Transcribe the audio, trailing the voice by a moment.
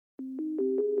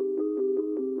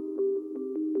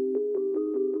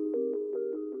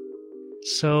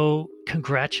So,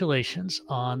 congratulations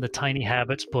on the Tiny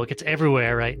Habits book. It's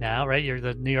everywhere right now, right? You're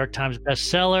the New York Times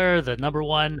bestseller, the number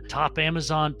one top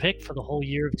Amazon pick for the whole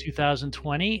year of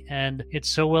 2020. And it's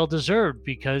so well deserved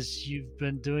because you've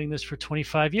been doing this for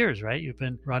 25 years, right? You've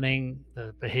been running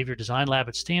the behavior design lab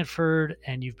at Stanford,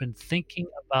 and you've been thinking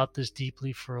about this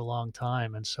deeply for a long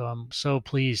time. And so I'm so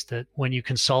pleased that when you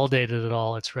consolidated it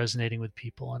all, it's resonating with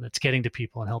people and it's getting to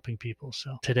people and helping people.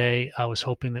 So today I was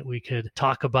hoping that we could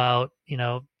talk about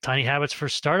tiny habits for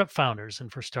startup founders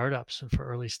and for startups and for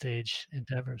early stage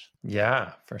endeavors.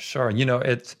 Yeah, for sure.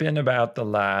 It's been about the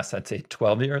last, I'd say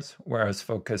 12 years where I was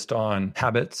focused on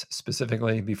habits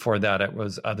specifically. Before that, it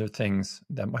was other things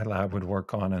that my lab would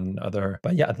work on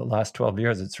but yeah, the last 12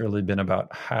 years, it's really been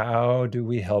about how do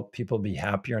we help people be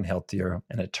happier and healthier?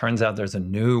 And it turns out there's a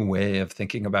new way of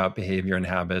thinking about behavior and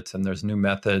habits, and there's new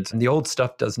methods, and the old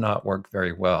stuff does not work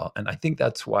very well. And I think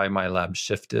that's why my lab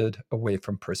shifted away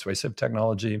from persuasive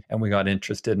technology. And we got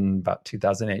interested in about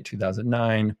 2008,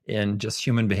 2009 in just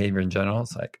human behavior in general.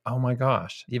 It's like, oh my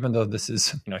gosh, even though this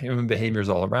is, human behavior is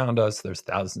all around us, there's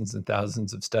thousands and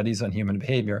thousands of studies on human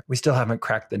behavior. We still haven't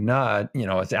cracked the nut,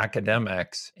 as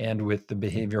academics. And with the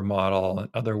behavior model and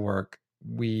other work,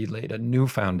 we laid a new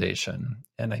foundation.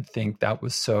 And I think that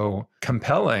was so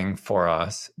compelling for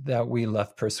us that we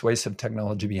left persuasive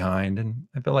technology behind. And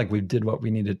I feel like we did what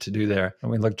we needed to do there. And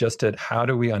we looked just at how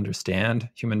do we understand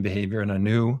human behavior in a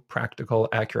new, practical,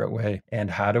 accurate way?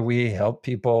 And how do we help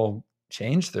people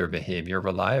change their behavior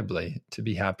reliably to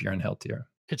be happier and healthier?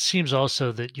 It seems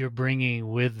also that you're bringing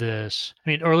with this,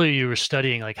 earlier you were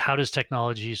studying like how does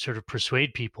technology sort of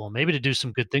persuade people maybe to do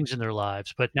some good things in their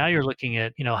lives, but now you're looking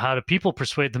at, how do people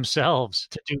persuade themselves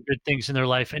to do good things in their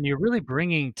life? And you're really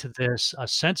bringing to this a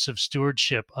sense of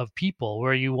stewardship of people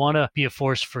where you want to be a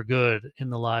force for good in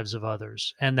the lives of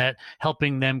others, and that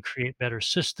helping them create better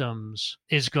systems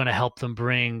is going to help them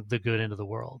bring the good into the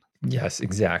world. Yes,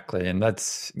 exactly. And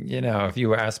that's, if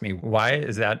you ask me, why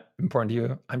is that important to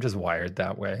you? I'm just wired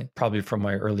that way, probably from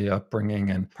my early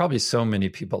upbringing. And probably so many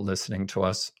people listening to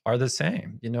us are the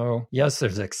same. Yes,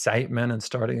 there's excitement in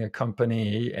starting a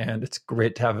company, and it's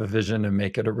great to have a vision and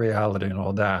make it a reality and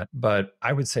all that. But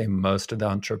I would say most of the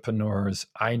entrepreneurs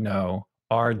I know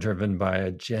are driven by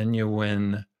a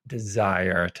genuine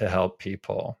desire to help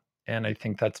people. And I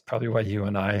think that's probably why you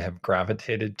and I have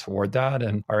gravitated toward that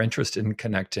and are interested in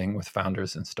connecting with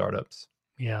founders and startups.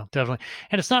 Yeah, definitely.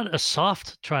 And it's not a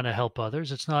soft trying to help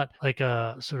others. It's not like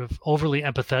a sort of overly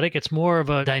empathetic. It's more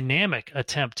of a dynamic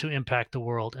attempt to impact the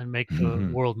world and make the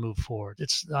world move forward.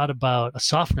 It's not about a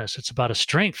softness. It's about a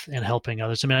strength in helping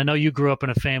others. I know you grew up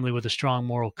in a family with a strong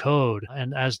moral code,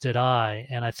 and as did I.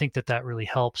 And I think that really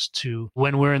helps to,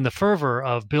 when we're in the fervor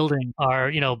of building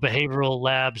our, behavioral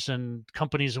labs and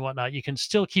companies and whatnot, you can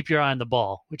still keep your eye on the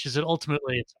ball, which is that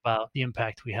ultimately it's about the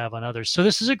impact we have on others. So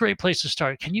this is a great place to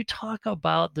start. Can you talk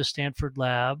about the Stanford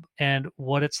lab and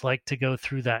what it's like to go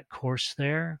through that course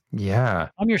there? Yeah.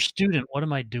 I'm your student. What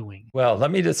am I doing? Well,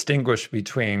 let me distinguish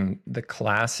between the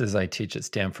classes I teach at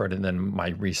Stanford and then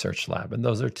my research lab. And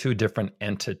those are two different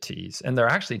entities. And they're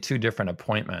actually two different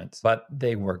appointments, but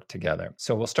they work together.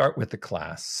 So we'll start with the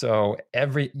class. So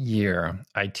every year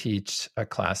I teach a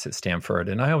class at Stanford,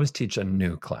 and I always teach a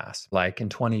new class. Like in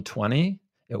 2020,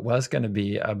 it was going to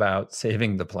be about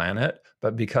saving the planet,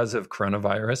 but because of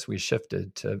coronavirus, we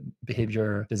shifted to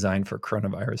behavior design for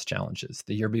coronavirus challenges.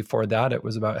 The year before that, it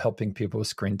was about helping people with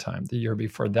screen time. The year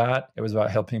before that, it was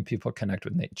about helping people connect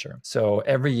with nature. So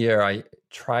every year I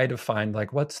try to find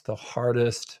what's the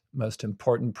hardest, most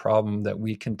important problem that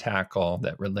we can tackle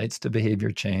that relates to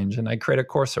behavior change, and I create a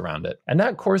course around it. And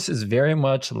that course is very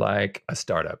much like a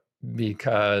startup,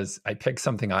 because I pick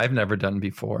something I've never done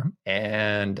before.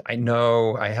 And I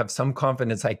know I have some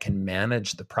confidence I can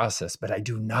manage the process, but I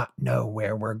do not know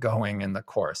where we're going in the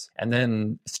course. And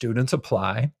then students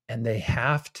apply, and they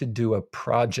have to do a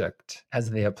project as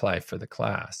they apply for the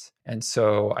class. And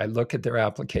so I look at their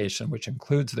application, which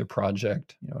includes their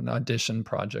project, an audition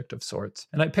project of sorts.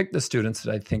 And I pick the students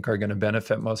that I think are going to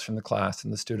benefit most from the class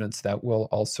and the students that will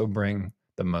also bring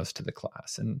the most to the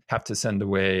class, and have to send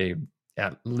away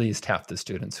at least half the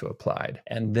students who applied.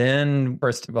 And then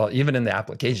first of all, even in the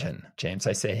application, James,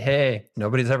 I say, hey,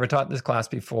 nobody's ever taught this class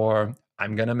before.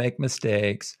 I'm going to make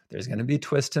mistakes. There's going to be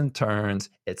twists and turns.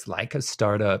 It's like a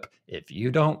startup. If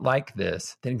you don't like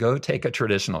this, then go take a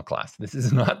traditional class. This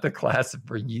is not the class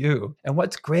for you. And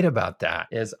what's great about that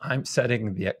is I'm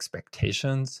setting the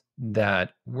expectations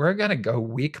that we're going to go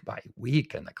week by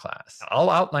week in the class. I'll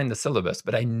outline the syllabus,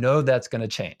 but I know that's going to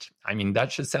change. I mean,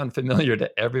 that should sound familiar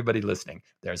to everybody listening.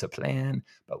 There's a plan,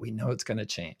 but we know it's going to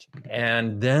change.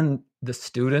 And then the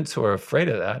students who are afraid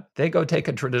of that, they go take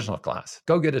a traditional class,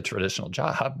 go get a traditional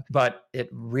job. But it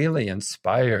really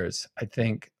inspires, I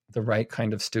think, the right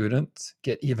kind of students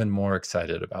get even more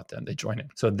excited about them. They join in.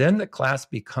 So then the class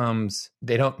becomes,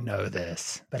 they don't know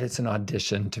this, but it's an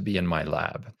audition to be in my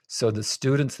lab. So the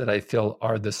students that I feel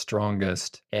are the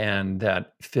strongest and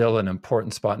that fill an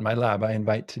important spot in my lab, I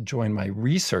invite to join my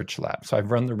research lab. So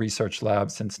I've run the research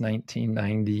lab since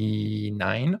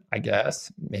 1999, I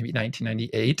guess, maybe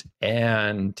 1998.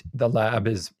 And the lab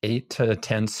is 8 to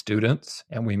 10 students,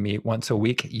 and we meet once a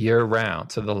week year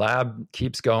round. So the lab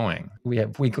keeps going. We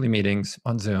have weekly meetings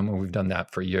on Zoom, and we've done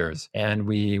that for years. And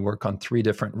we work on 3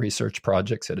 different research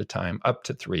projects at a time, up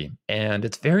to 3. And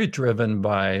it's very driven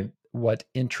by what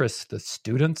interests the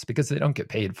students because they don't get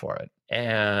paid for it.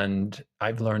 And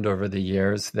I've learned over the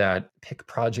years that pick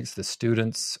projects the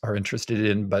students are interested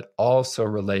in, but also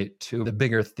relate to the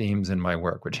bigger themes in my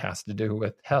work, which has to do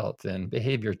with health and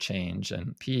behavior change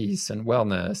and peace and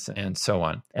wellness and so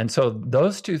on. And so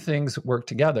those 2 things work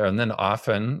together. And then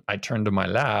often I turn to my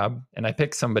lab and I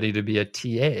pick somebody to be a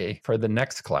TA for the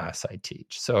next class I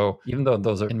teach. So even though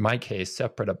those are, in my case,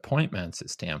 separate appointments at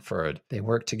Stanford, they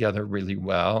work together really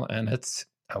well. And it's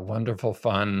a wonderful,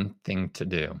 fun thing to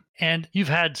do. And you've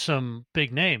had some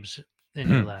big names in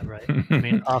your lab, right? I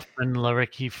mean, Hoffman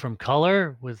Laricki from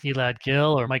Color with Elad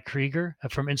Gil or Mike Krieger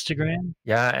from Instagram.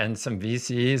 Yeah, and some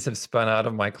VCs have spun out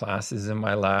of my classes in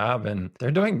my lab, and they're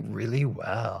doing really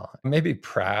well. Maybe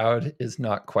proud is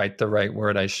not quite the right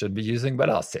word I should be using, but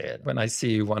I'll say it. When I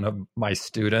see one of my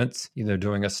students either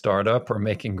doing a startup or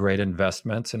making great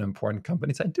investments in important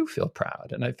companies, I do feel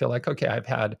proud. And I feel like, okay, I've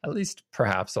had at least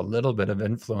perhaps a little bit of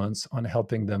influence on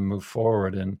helping them move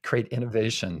forward and create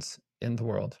innovations in the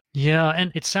world. Yeah.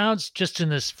 And it sounds just in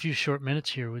this few short minutes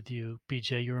here with you,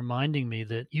 BJ, you're reminding me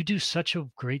that you do such a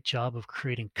great job of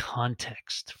creating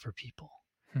context for people.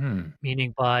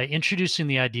 Meaning by introducing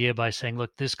the idea by saying,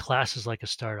 look, this class is like a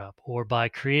startup, or by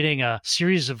creating a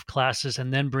series of classes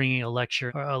and then bringing a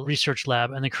lecture or a research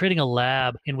lab and then creating a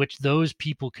lab in which those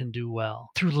people can do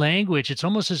well. Through language, it's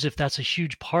almost as if that's a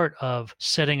huge part of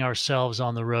setting ourselves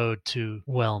on the road to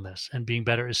wellness and being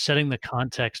better, is setting the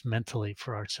context mentally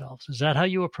for ourselves. Is that how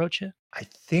you approach it? I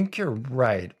think you're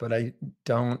right, but I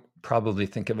don't probably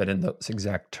think of it in those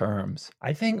exact terms.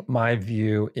 I think my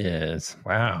view is,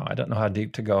 wow, I don't know how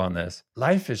deep to go on this.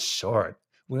 Life is short.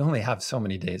 We only have so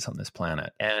many days on this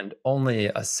planet, and only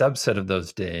a subset of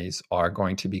those days are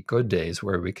going to be good days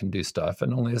where we can do stuff.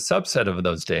 And only a subset of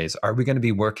those days are we going to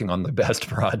be working on the best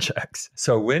projects.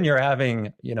 So when you're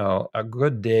having, a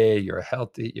good day, you're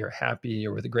healthy, you're happy,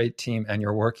 you're with a great team, and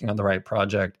you're working on the right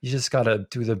project, you just got to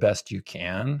do the best you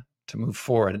can to move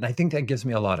forward. And I think that gives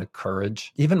me a lot of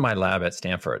courage. Even my lab at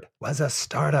Stanford was a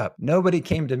startup. Nobody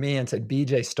came to me and said,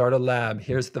 BJ, start a lab.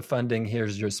 Here's the funding.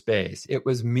 Here's your space. It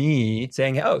was me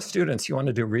saying, oh, students, you want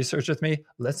to do research with me?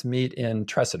 Let's meet in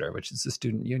Treseder, which is the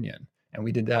student union. And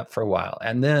we did that for a while.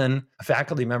 And then a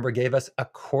faculty member gave us a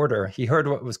quarter. He heard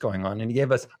what was going on and he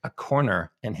gave us a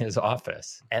corner in his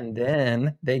office. And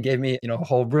then they gave me, a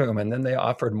whole room, and then they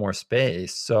offered more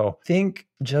space. So think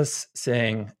just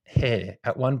saying, hey,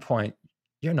 at one point,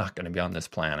 you're not going to be on this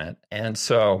planet. And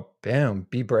so, boom,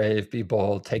 be brave, be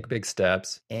bold, take big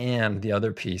steps. And the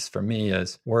other piece for me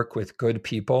is work with good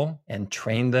people and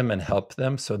train them and help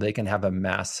them so they can have a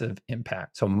massive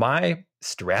impact. So my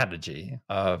strategy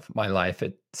of my life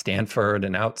at Stanford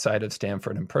and outside of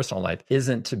Stanford and personal life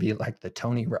isn't to be like the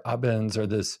Tony Robbins or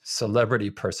this celebrity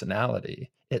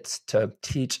personality. It's to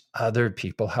teach other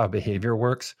people how behavior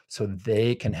works so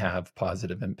they can have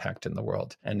positive impact in the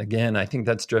world. And again, I think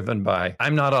that's driven by,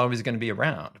 I'm not always going to be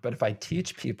around, but if I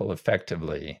teach people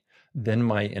effectively, then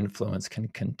my influence can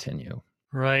continue.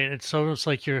 Right. It's almost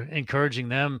like you're encouraging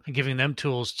them and giving them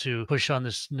tools to push on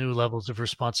this new levels of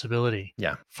responsibility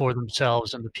for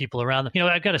themselves and the people around them.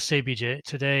 I've got to say, BJ,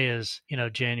 today is,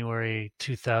 January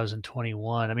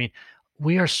 2021. I mean,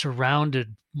 we are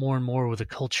surrounded more and more with a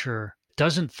culture that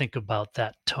doesn't think about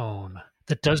that tone,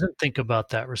 that doesn't think about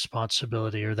that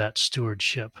responsibility or that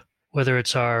stewardship, whether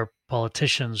it's our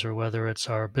politicians or whether it's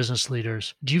our business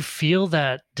leaders. Do you feel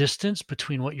that distance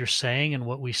between what you're saying and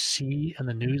what we see in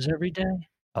the news every day?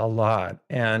 A lot.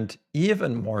 And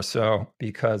even more so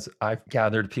because I've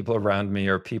gathered people around me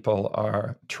or people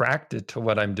are attracted to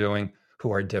what I'm doing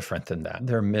who are different than that.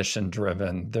 They're mission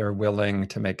driven. They're willing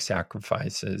to make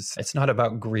sacrifices. It's not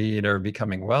about greed or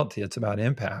becoming wealthy. It's about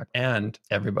impact. And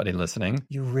everybody listening,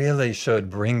 you really should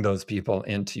bring those people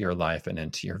into your life and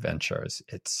into your ventures.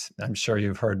 I'm sure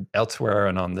you've heard elsewhere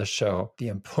and on this show, the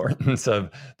importance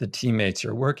of the teammates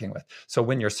you're working with. So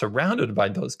when you're surrounded by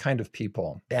those kind of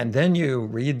people, and then you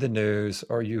read the news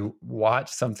or you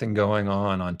watch something going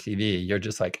on TV, you're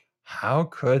just like, how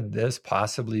could this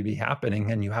possibly be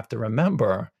happening? And you have to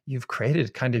remember, you've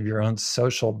created kind of your own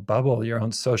social bubble, your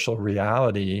own social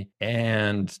reality,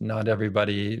 and not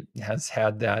everybody has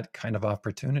had that kind of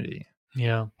opportunity.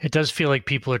 Yeah, it does feel like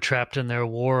people are trapped in their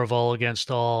war of all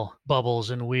against all bubbles,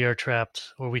 and we are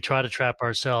trapped, or we try to trap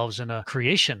ourselves in a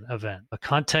creation event, a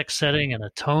context setting and a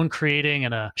tone creating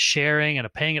and a sharing and a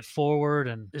paying it forward.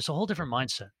 And it's a whole different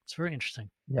mindset. It's very interesting.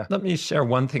 Yeah. Let me share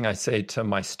one thing I say to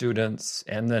my students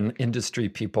and then industry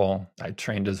people I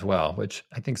trained as well, which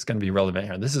I think is going to be relevant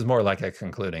here. This is more like a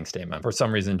concluding statement. For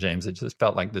some reason, James, it just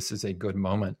felt like this is a good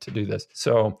moment to do this.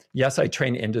 So yes, I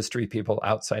train industry people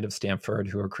outside of Stanford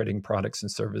who are creating products and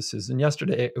services. And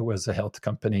yesterday it was a health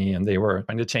company and they were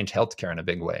trying to change healthcare in a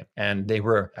big way. And they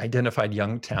were identified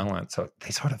young talent. So they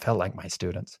sort of felt like my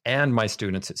students and my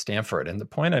students at Stanford. And the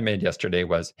point I made yesterday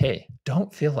was, hey,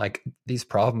 don't feel like these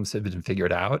problems have been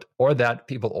figured out or that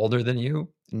people older than you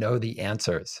know the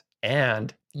answers.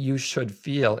 And you should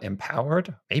feel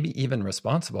empowered, maybe even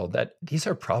responsible, that these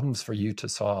are problems for you to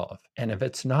solve. And if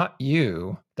it's not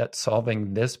you that's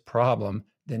solving this problem,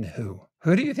 then who?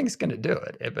 Who do you think is going to do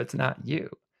it if it's not you?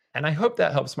 And I hope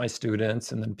that helps my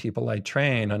students and then people I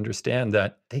train understand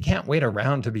that they can't wait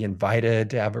around to be invited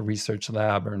to have a research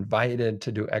lab or invited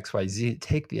to do XYZ.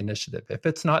 Take the initiative. If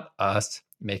it's not us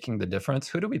making the difference,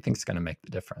 who do we think is going to make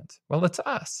the difference? Well, it's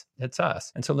us. It's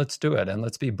us. And so let's do it. And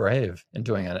let's be brave in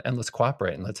doing it. And let's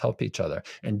cooperate and let's help each other.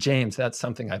 And James, that's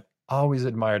something I've always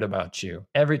admired about you.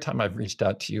 Every time I've reached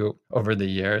out to you over the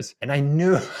years, and I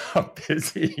knew how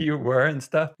busy you were and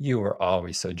stuff, you were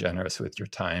always so generous with your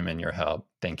time and your help.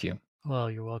 Thank you.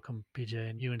 Well, you're welcome, PJ,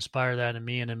 and you inspire that in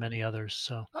me and in many others.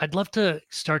 So I'd love to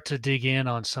start to dig in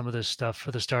on some of this stuff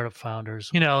for the startup founders.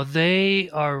 You know, they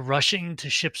are rushing to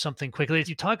ship something quickly.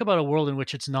 You talk about a world in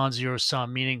which it's non-zero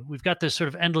sum, meaning we've got this sort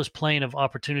of endless plane of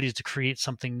opportunities to create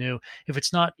something new. If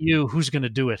it's not you, who's going to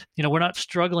do it? You know, we're not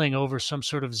struggling over some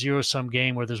sort of zero-sum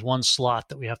game where there's one slot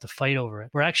that we have to fight over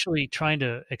it. We're actually trying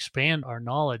to expand our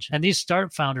knowledge. And these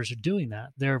startup founders are doing that.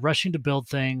 They're rushing to build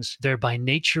things. They're by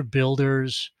nature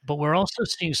builders. But we're also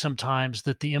seeing sometimes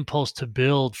that the impulse to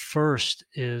build first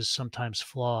is sometimes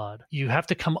flawed. You have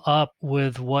to come up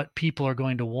with what people are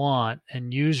going to want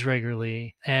and use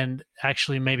regularly and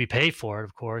actually maybe pay for it,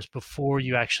 of course, before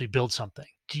you actually build something.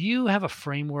 Do you have a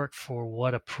framework for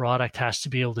what a product has to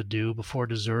be able to do before it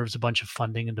deserves a bunch of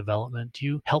funding and development? Do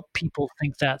you help people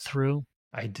think that through?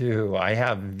 I do. I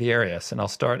have various, and I'll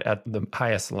start at the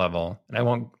highest level, and I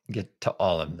won't get to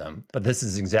all of them. But this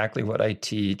is exactly what I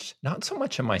teach, not so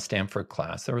much in my Stanford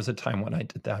class. There was a time when I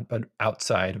did that, but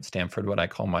outside of Stanford, what I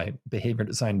call my behavior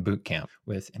design boot camp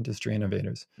with industry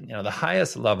innovators. You know, the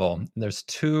highest level, there's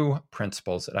two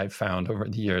principles that I've found over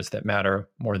the years that matter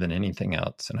more than anything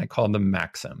else, and I call them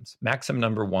maxims. Maxim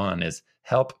number one is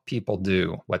help people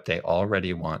do what they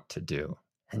already want to do.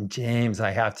 And James,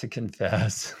 I have to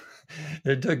confess,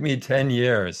 it took me 10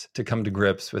 years to come to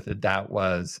grips with it. That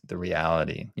was the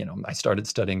reality. You know, I started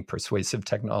studying persuasive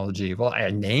technology. Well, I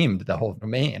named the whole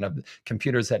domain of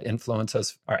computers that influence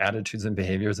us, our attitudes and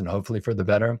behaviors, and hopefully for the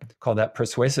better, call that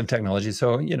persuasive technology.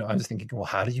 So, you know, I was thinking, well,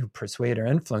 how do you persuade or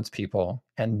influence people?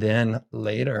 And then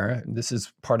later, this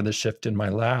is part of the shift in my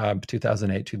lab,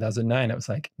 2008, 2009, it was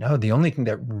like, no, the only thing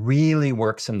that really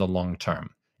works in the long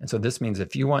term. And so this means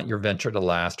if you want your venture to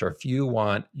last, or if you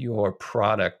want your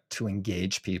product to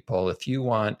engage people, if you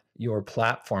want your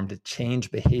platform to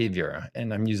change behavior,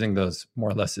 and I'm using those more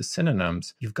or less as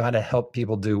synonyms, you've got to help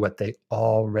people do what they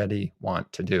already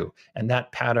want to do. And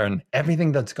that pattern,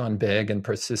 everything that's gone big and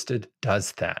persisted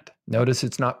does that. Notice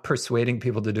it's not persuading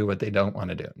people to do what they don't want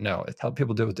to do. No, it's help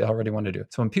people do what they already want to do.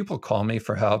 So when people call me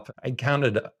for help, I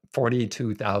counted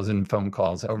 42,000 phone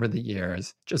calls over the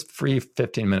years, just free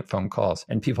 15-minute phone calls.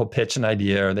 And people pitch an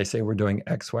idea or they say, we're doing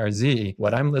X, Y, or Z.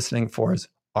 What I'm listening for is,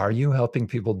 are you helping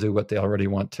people do what they already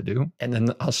want to do? And then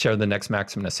I'll share the next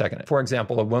maxim in a second. For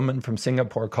example, a woman from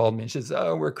Singapore called me. She says,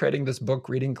 oh, we're creating this book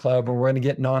reading club and we're going to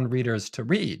get non-readers to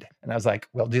read. And I was like,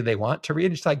 well, do they want to read?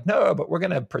 And she's like, no, but we're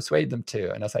going to persuade them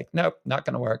to. And I was like, nope, not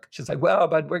going to work. She's like, well,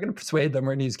 but we're going to persuade them.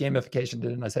 We're going to use gamification to do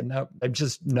it. And I said, no, I'm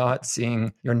just not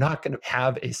seeing, you're not going to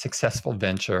have a successful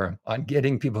venture on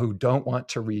getting people who don't want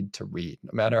to read, no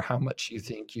matter how much you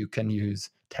think you can use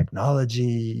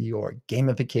technology or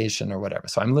gamification or whatever.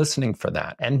 So I'm listening for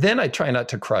that. And then I try not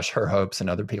to crush her hopes and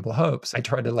other people's hopes. I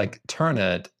try to like turn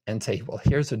it and say, well,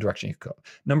 here's the direction you go.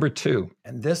 Number two,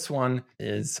 and this one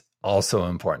is also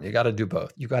important. You got to do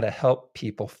both. You got to help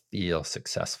people feel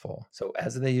successful. So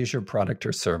as they use your product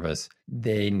or service,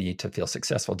 they need to feel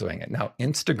successful doing it. Now,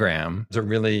 Instagram is a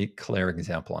really clear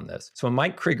example on this. So when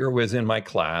Mike Krieger was in my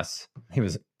class, he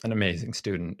was an amazing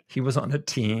student. He was on a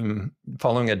team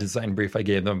following a design brief I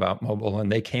gave them about mobile,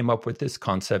 and they came up with this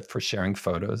concept for sharing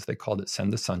photos. They called it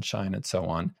Send the Sunshine and so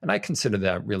on. And I consider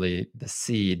that really the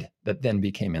seed that then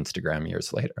became Instagram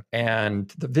years later.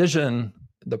 And the vision,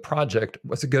 the project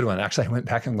was a good one. Actually, I went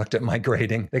back and looked at my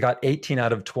grading. They got 18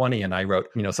 out of 20, and I wrote,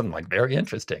 something like very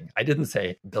interesting. I didn't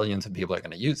say billions of people are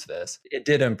going to use this. It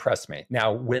did impress me.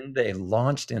 Now, when they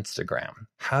launched Instagram,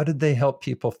 how did they help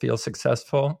people feel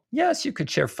successful? Yes, you could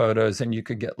share photos and you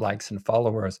could get likes and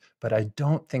followers, but I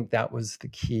don't think that was the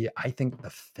key. I think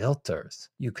the filters.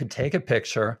 You could take a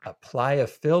picture, apply a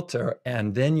filter,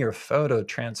 and then your photo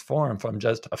transformed from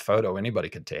just a photo anybody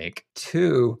could take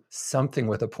to something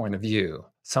with a point of view,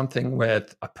 something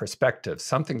with a perspective,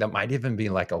 something that might even be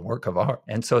like a work of art.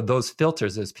 And so those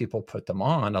filters, as people put them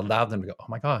on, allow them to go, oh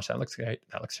my gosh, that looks great.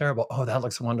 That looks terrible. Oh, that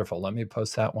looks wonderful. Let me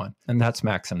post that one. And that's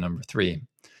maxim number 3.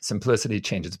 Simplicity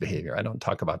changes behavior. I don't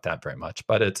talk about that very much,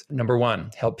 but it's number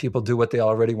 1, help people do what they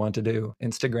already want to do.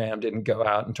 Instagram didn't go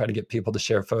out and try to get people to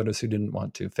share photos who didn't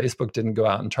want to. Facebook didn't go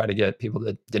out and try to get people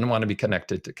that didn't want to be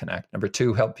connected to connect. Number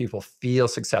 2, help people feel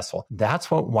successful.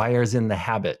 That's what wires in the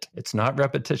habit. It's not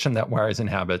repetition that wires in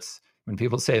habits. When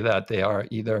people say that, they are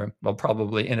either,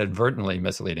 probably inadvertently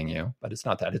misleading you, but it's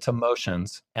not that. It's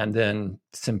emotions. And then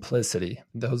simplicity.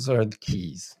 Those are the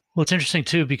keys. Well, it's interesting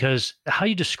too, because how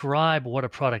you describe what a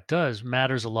product does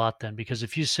matters a lot then. Because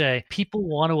if you say people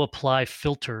want to apply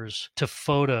filters to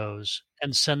photos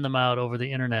and send them out over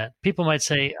the internet, people might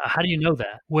say, how do you know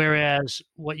that? Whereas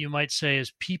what you might say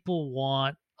is people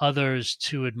want others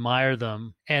to admire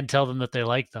them and tell them that they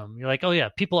like them. You're like, oh yeah,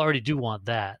 people already do want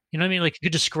that. You know what I mean? Like you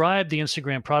could describe the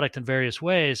Instagram product in various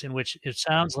ways in which it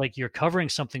sounds like you're covering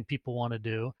something people want to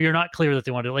do. You're not clear that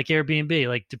they want to do, like Airbnb.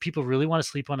 Like, do people really want to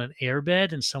sleep on an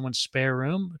airbed in someone's spare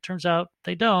room? It turns out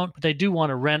they don't, but they do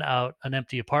want to rent out an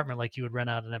empty apartment like you would rent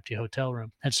out an empty hotel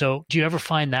room. And so do you ever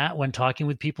find that when talking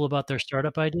with people about their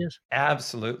startup ideas?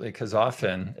 Absolutely, because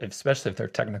often, especially if they're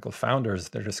technical founders,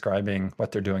 they're describing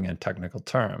what they're doing in technical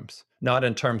terms, not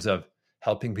in terms of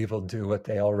helping people do what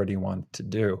they already want to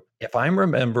do. If I'm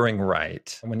remembering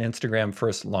right, when Instagram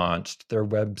first launched, their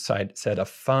website said a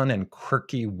fun and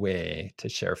quirky way to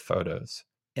share photos.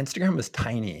 Instagram was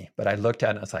tiny, but I looked at it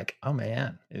and I was like, oh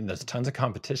man, and there's tons of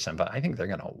competition, but I think they're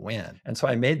going to win. And so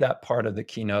I made that part of the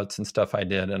keynotes and stuff I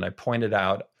did. And I pointed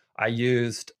out, I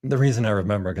used the reason I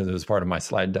remember because it was part of my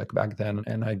slide deck back then,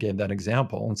 and I gave that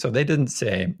example. And so they didn't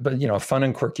say, but a fun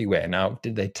and quirky way. Now,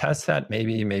 did they test that?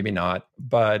 Maybe, maybe not.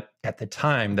 But at the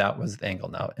time, that was the angle.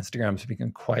 Now, Instagram's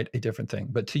become quite a different thing.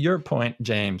 But to your point,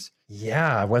 James,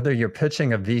 yeah, whether you're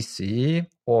pitching a VC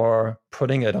or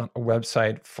putting it on a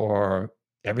website for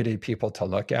everyday people to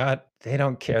look at, they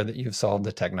don't care that you've solved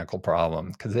the technical problem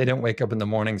because they don't wake up in the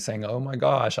morning saying, oh my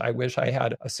gosh, I wish I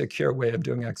had a secure way of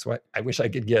doing X, Y. I wish I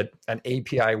could get an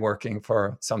API working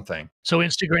for something. So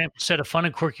Instagram said a fun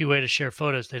and quirky way to share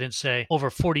photos. They didn't say over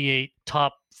 48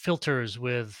 top filters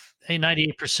with a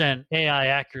 98% AI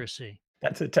accuracy.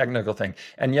 That's a technical thing.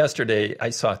 And yesterday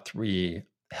I saw 3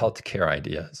 healthcare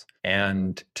ideas.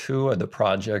 And 2 of the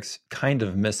projects kind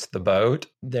of missed the boat.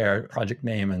 Their project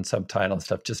name and subtitle and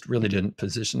stuff just really didn't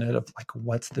position it of like,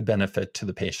 what's the benefit to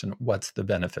the patient? What's the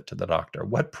benefit to the doctor?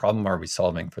 What problem are we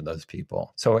solving for those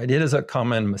people? So it is a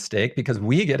common mistake because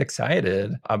we get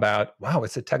excited about, wow,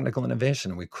 it's a technical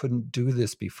innovation. We couldn't do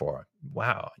this before.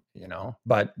 Wow,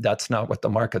 but that's not what the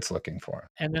market's looking for.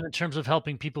 And then in terms of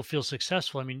helping people feel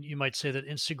successful, I mean, you might say that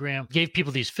Instagram gave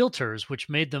people these filters, which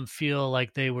made them feel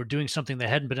like they were doing something they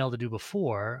hadn't been able to do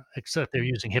before, except they're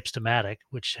using Hipstamatic,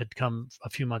 which had come a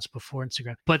few months before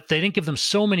Instagram. But they didn't give them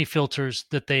so many filters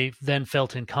that they then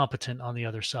felt incompetent on the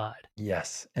other side.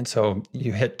 Yes. And so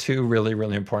you hit 2 really,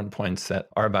 really important points that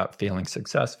are about feeling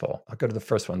successful. I'll go to the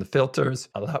first one. The filters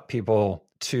allow people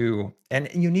to, and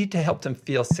you need to help them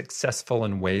feel successful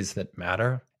in ways that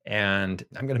matter. And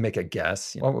I'm going to make a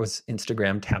guess. What was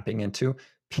Instagram tapping into?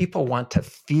 People want to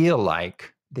feel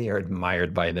like they are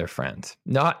admired by their friends.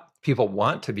 Not people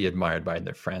want to be admired by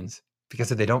their friends,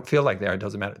 because if they don't feel like they are, it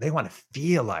doesn't matter. They want to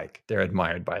feel like they're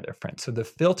admired by their friends. So the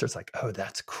filter's like, oh,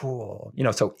 that's cool.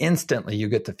 So instantly you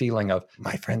get the feeling of,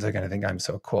 my friends are going to think I'm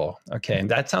so cool. Okay. And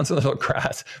that sounds a little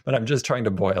crass, but I'm just trying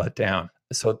to boil it down.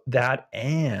 So that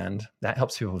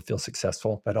helps people feel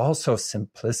successful, but also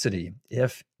simplicity.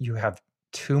 If you have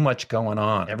too much going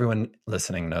on. Everyone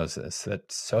listening knows this, that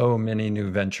so many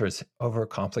new ventures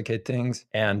overcomplicate things.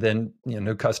 And then,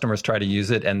 new customers try to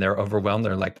use it and they're overwhelmed.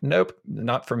 They're like, nope,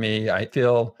 not for me. I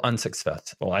feel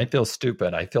unsuccessful. I feel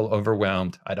stupid. I feel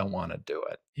overwhelmed. I don't want to do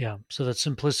it. Yeah. So that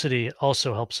simplicity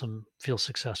also helps them feel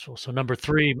successful. So number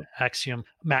 3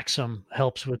 maxim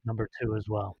helps with number 2 as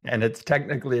well. And it's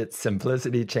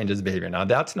simplicity changes behavior. Now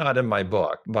that's not in my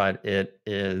book, but it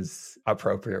is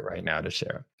appropriate right now to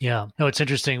share. Yeah. No, it's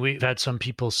interesting. We've had some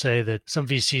people say that some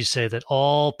VCs say that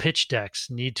all pitch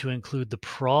decks need to include the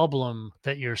problem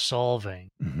that you're solving.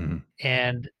 Mm-hmm.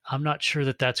 And I'm not sure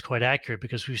that that's quite accurate,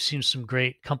 because we've seen some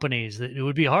great companies that it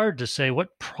would be hard to say,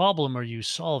 what problem are you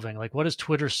solving? Like, what does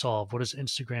Twitter solve? What does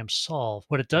Instagram solve?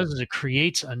 What it does is it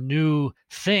creates a new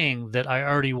thing that I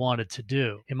already wanted to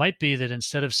do. It might be that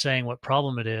instead of saying what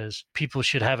problem it is, people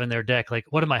should have in their deck, like,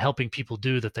 what am I helping people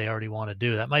do that they already want to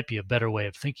do? That might be a better way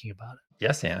of thinking about it.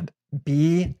 Yes, and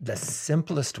be the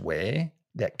simplest way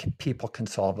that people can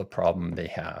solve a problem they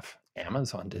have.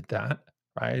 Amazon did that.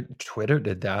 Right? Twitter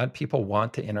did that. People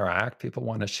want to interact. People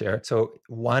want to share. So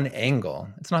one angle,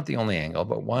 it's not the only angle,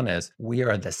 but one is we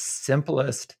are the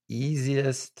simplest,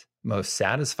 easiest, most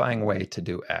satisfying way to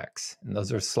do X. And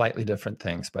those are slightly different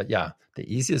things. But yeah,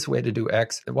 the easiest way to do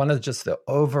X, one of just the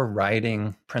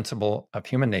overriding principle of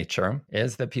human nature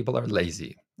is that people are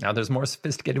lazy. Now, there's more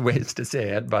sophisticated ways to say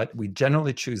it, but we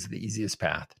generally choose the easiest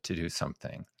path to do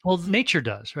something. Well, nature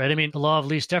does, right? I mean, the law of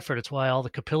least effort, it's why all the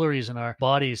capillaries in our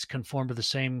bodies conform to the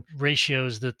same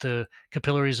ratios that the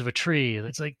capillaries of a tree.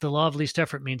 It's like the law of least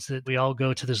effort means that we all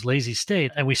go to this lazy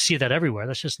state, and we see that everywhere.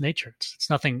 That's just nature. It's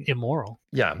nothing immoral.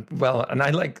 Yeah, well, and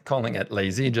I like calling it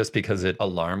lazy just because it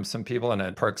alarms some people and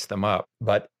it perks them up.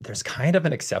 But there's kind of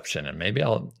an exception, and maybe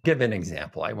I'll give an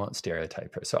example. I won't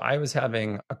stereotype her. So I was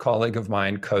having a colleague of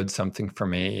mine code something for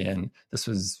me, and this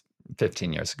was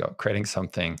 15 years ago, creating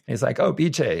something. He's like, oh,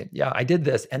 BJ, yeah, I did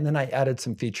this. And then I added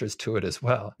some features to it as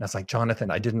well. And I was like,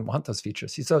 Jonathan, I didn't want those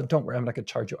features. He said, oh, don't worry, I'm not going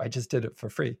to charge you. I just did it for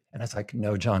free. And I was like,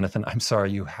 no, Jonathan, I'm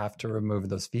sorry, you have to remove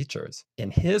those features.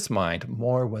 In his mind,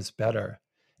 more was better.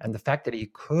 And the fact that he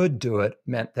could do it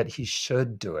meant that he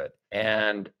should do it.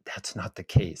 And that's not the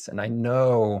case. And I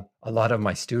know a lot of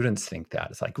my students think that.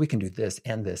 It's like, we can do this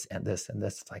and this and this and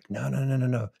this. It's like,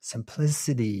 no.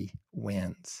 Simplicity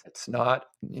wins. It's not,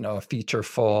 a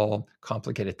feature-full,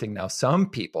 complicated thing. Now, some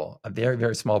people, a very,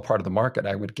 very small part of the market,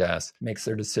 I would guess, makes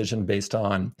their decision based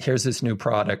on, here's this new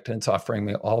product and it's offering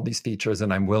me all these features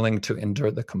and I'm willing to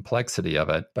endure the complexity of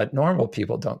it. But normal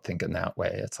people don't think in that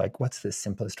way. It's like, what's the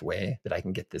simplest way that I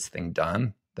can get this thing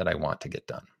done that I want to get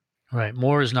done? Right.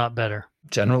 More is not better.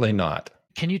 Generally not.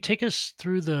 Can you take us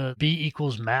through the B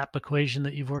equals map equation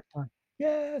that you've worked on?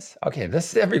 Yes. Okay.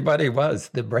 This, everybody, was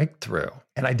the breakthrough.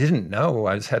 And I didn't know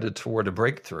I was headed toward a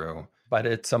breakthrough, but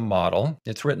it's a model.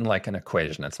 It's written like an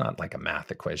equation. It's not like a math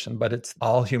equation, but it's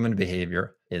all human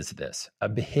behavior is this. A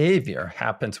behavior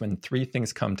happens when three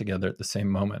things come together at the same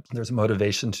moment. There's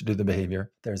motivation to do the behavior.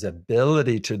 There's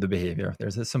ability to the behavior.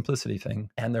 There's a simplicity thing.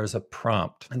 And there's a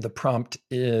prompt. And the prompt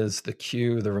is the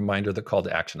cue, the reminder, the call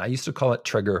to action. I used to call it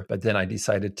trigger, but then I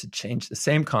decided to change the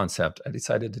same concept. I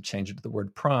decided to change it to the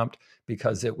word prompt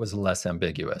because it was less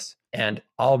ambiguous. And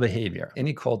all behavior,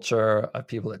 any culture of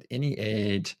people at any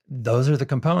age, those are the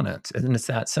components. And it's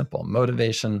that simple.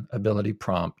 Motivation, ability,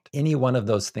 prompt. Any one of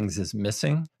those things is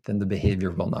missing, then the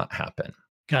behavior will not happen.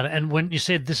 Got it. And when you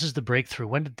say this is the breakthrough,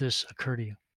 when did this occur to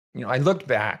you? I looked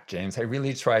back, James. I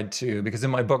really tried to, because in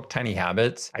my book, Tiny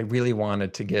Habits, I really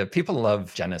wanted to give, people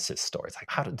love Genesis stories. Like,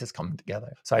 how did this come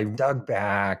together? So I dug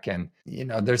back and,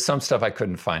 there's some stuff I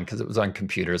couldn't find because it was on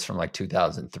computers from like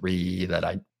 2003 that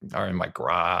are in my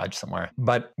garage somewhere.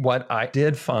 But what I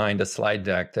did find a slide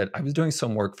deck that I was doing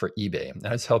some work for eBay. And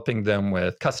I was helping them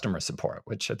with customer support,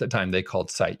 which at the time they called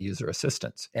site user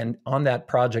assistance. And on that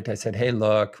project, I said, hey,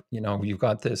 look, you've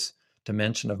got this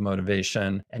dimension of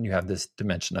motivation and you have this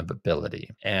dimension of ability.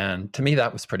 And to me,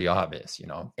 that was pretty obvious,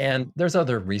 And there's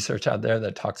other research out there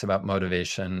that talks about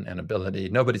motivation and ability.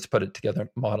 Nobody's put it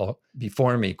together model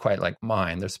before me quite like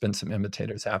mine. There's been some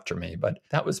imitators after me, but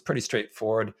that was pretty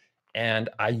straightforward. And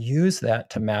I use that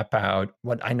to map out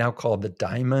what I now call the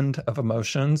diamond of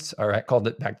emotions, or I called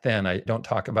it back then. I don't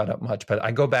talk about it much, but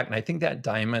I go back and I think that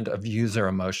diamond of user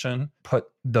emotion put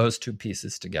those two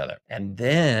pieces together. And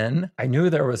then I knew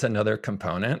there was another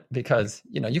component because,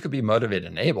 you could be motivated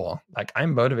and able. Like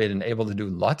I'm motivated and able to do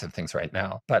lots of things right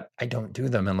now, but I don't do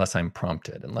them unless I'm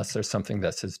prompted, unless there's something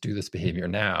that says do this behavior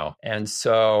now. And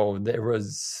so there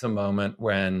was a moment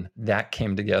when that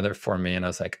came together for me and I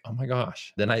was like, oh my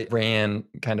gosh. Then I ran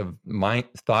kind of my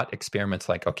thought experiments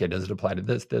like, okay, does it apply to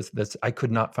this? I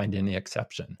could not find any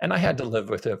exception. And I had to live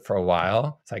with it for a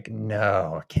while. It's like,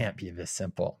 no, it can't be this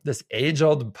simple. This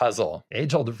age-old puzzle,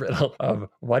 age-old riddle of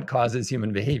what causes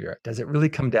human behavior. Does it really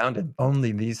come down to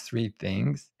only these three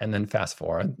things? And then fast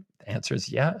forward, the answer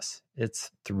is yes.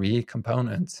 It's three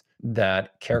components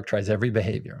that characterize every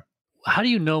behavior. How do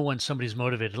you know when somebody's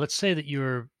motivated? Let's say that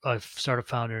you're a startup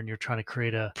founder and you're trying to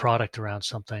create a product around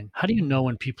something. How do you know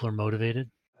when people are motivated?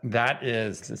 That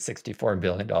is a $64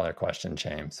 billion question,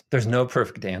 James. There's no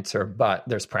perfect answer, but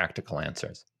there's practical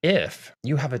answers. If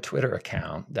you have a Twitter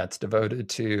account that's devoted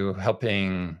to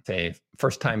helping, say,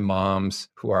 first-time moms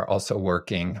who are also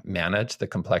working manage the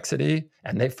complexity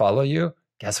and they follow you,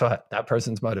 guess what? That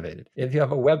person's motivated. If you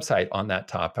have a website on that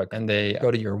topic and they go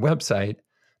to your website,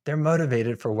 they're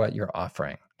motivated for what you're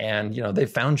offering. And, they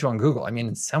found you on Google. I mean,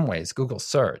 in some ways, Google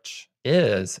search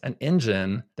is an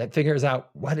engine that figures out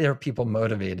what are people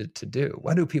motivated to do?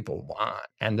 What do people want?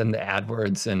 And then the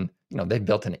AdWords and, they've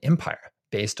built an empire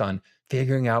based on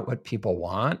figuring out what people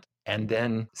want and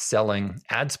then selling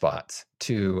ad spots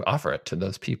to offer it to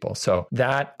those people. So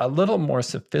that a little more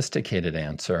sophisticated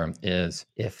answer is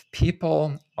if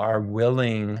people are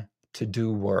willing to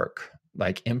do work,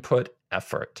 like input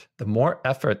effort. The more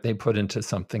effort they put into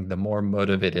something, the more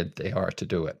motivated they are to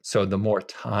do it. So the more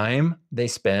time they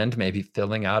spend maybe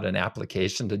filling out an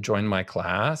application to join my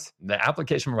class, the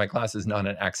application for my class is not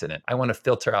an accident. I want to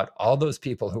filter out all those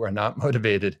people who are not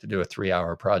motivated to do a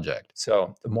 3-hour project.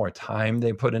 So the more time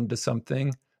they put into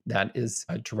something, that is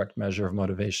a direct measure of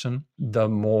motivation. The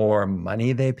more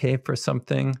money they pay for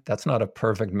something, that's not a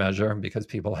perfect measure because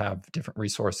people have different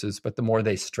resources, but the more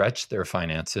they stretch their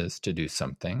finances to do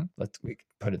something, we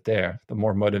put it there, the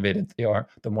more motivated they are,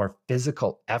 the more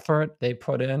physical effort they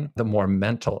put in, the more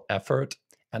mental effort.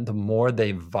 And the more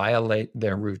they violate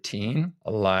their routine,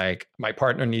 like my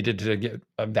partner needed to get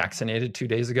vaccinated 2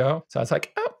 days ago. So I was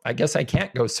like, oh, I guess I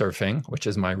can't go surfing, which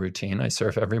is my routine. I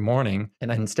surf every morning.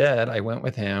 And instead, I went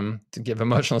with him to give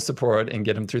emotional support and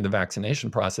get him through the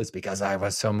vaccination process because I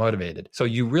was so motivated. So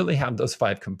you really have those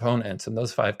 5 components. And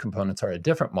those 5 components are a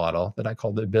different model that I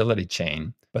call the ability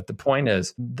chain. But the point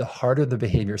is, the harder the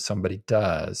behavior somebody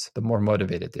does, the more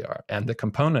motivated they are. And the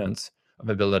components of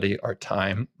ability are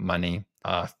time, money,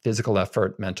 physical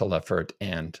effort, mental effort,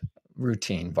 and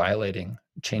routine,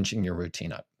 changing your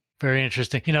routine up. Very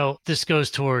interesting. This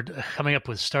goes toward coming up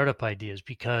with startup ideas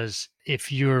because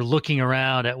if you're looking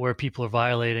around at where people are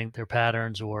violating their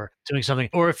patterns or doing something,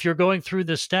 or if you're going through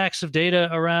the stacks of data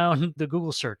around the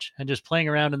Google search and just playing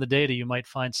around in the data, you might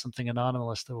find something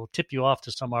anomalous that will tip you off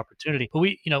to some opportunity. But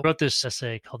we, wrote this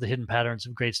essay called The Hidden Patterns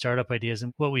of Great Startup Ideas.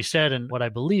 And what we said, and what I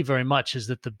believe very much, is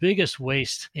that the biggest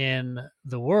waste in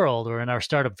the world, or in our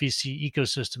startup VC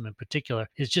ecosystem in particular,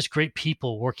 is just great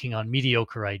people working on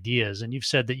mediocre ideas. And you've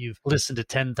said that you've listened to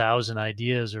 10,000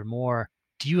 ideas or more.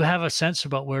 Do you have a sense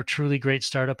about where truly great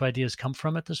startup ideas come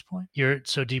from at this point? You're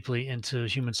so deeply into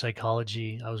human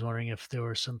psychology. I was wondering if there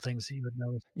were some things that you would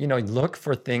notice. Look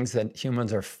for things that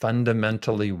humans are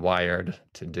fundamentally wired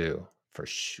to do. For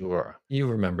sure. You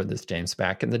remember this, James,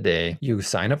 back in the day, you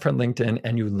sign up for LinkedIn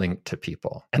and you link to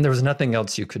people. And there was nothing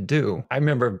else you could do. I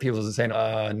remember people saying,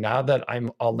 now that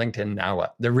I'm all LinkedIn, now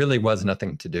what? There really was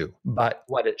nothing to do. But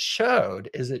what it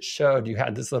showed you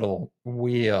had this little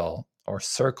wheel or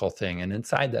circle thing. And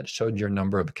inside that showed your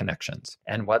number of connections.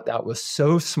 And what that was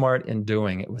so smart in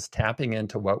doing, it was tapping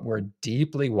into what we're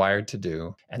deeply wired to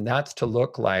do. And that's to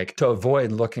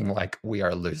avoid looking like we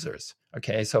are losers.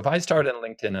 Okay, so if I start in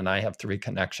LinkedIn and I have 3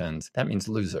 connections, that means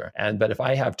loser. But if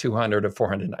I have 200 or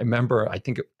 400, I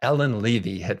think Ellen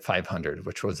Levy hit 500,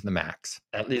 which was the max.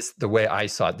 At least the way I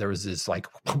saw it, there was this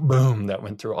boom that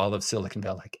went through all of Silicon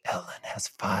Valley. Ellen has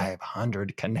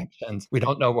 500 connections. We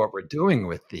don't know what we're doing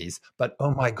with these, but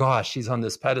oh my gosh, she's on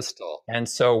this pedestal. And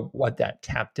so what that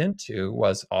tapped into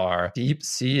was our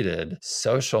deep-seated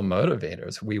social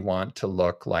motivators. We want to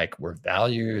look like we're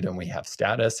valued and we have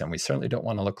status, and we certainly don't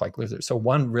want to look like losers. So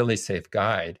one really safe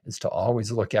guide is to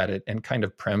always look at it in kind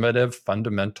of primitive,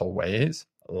 fundamental ways.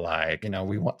 Like,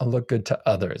 we want to look good to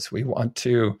others. We want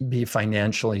to be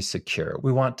financially secure.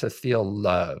 We want to feel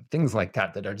loved. Things like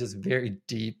that are just very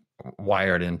deep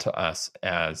wired into us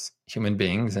as human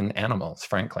beings and animals,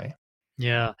 frankly.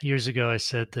 Yeah. Years ago, I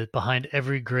said that behind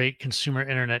every great consumer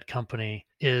internet company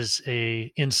is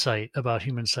a insight about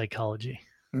human psychology.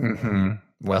 Hmm.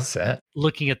 Well said.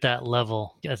 Looking at that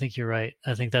level, I think you're right.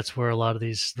 I think that's where a lot of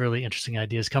these really interesting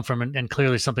ideas come from. And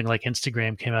clearly something like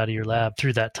Instagram came out of your lab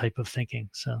through that type of thinking.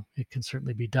 So it can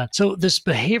certainly be done. So this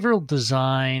behavioral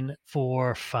design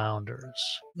for founders,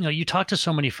 you talk to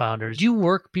so many founders. Do you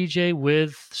work, BJ,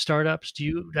 with startups? Do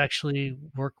you actually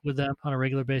work with them on a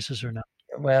regular basis or no?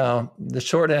 Well, the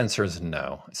short answer is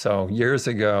no. So years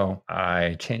ago,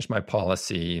 I changed my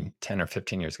policy 10 or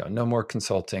 15 years ago. No more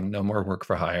consulting, no more work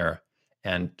for hire.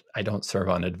 And I don't serve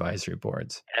on advisory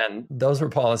boards. And those were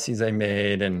policies I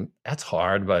made. And that's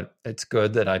hard, but it's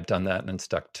good that I've done that and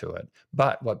stuck to it.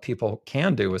 But what people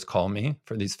can do is call me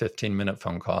for these 15-minute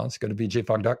phone calls. Go to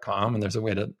bjfogg.com and there's a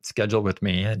way to schedule with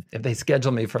me. And if they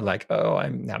schedule me for like, oh,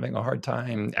 I'm having a hard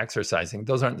time exercising,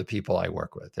 those aren't the people I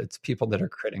work with. It's people that are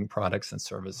creating products and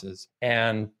services.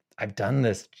 And I've done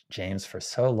this, James, for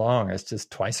so long. It's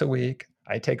just twice a week.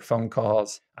 I take phone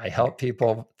calls. I help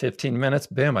people 15 minutes.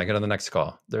 Boom, I go to the next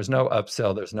call. There's no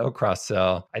upsell. There's no cross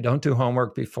sell. I don't do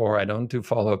homework before. I don't do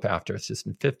follow up after. It's just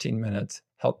in 15 minutes,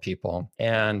 help people.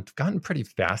 And I've gotten pretty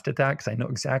fast at that because I know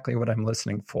exactly what I'm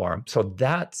listening for. So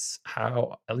that's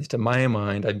how, at least in my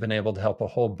mind, I've been able to help a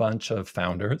whole bunch of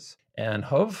founders and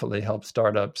hopefully help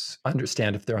startups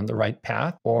understand if they're on the right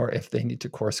path or if they need to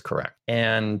course correct.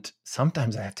 And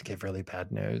sometimes I have to give really bad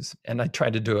news, and I try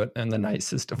to do it in the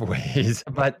nicest of ways,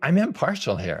 but I'm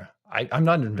impartial here. I'm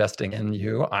not investing in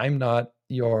you. I'm not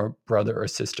your brother or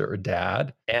sister or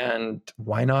dad. And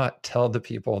why not tell the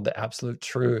people the absolute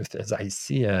truth as I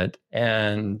see it?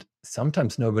 And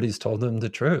sometimes nobody's told them the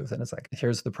truth. And it's like,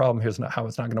 here's the problem. Here's not how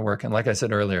it's not going to work. And like I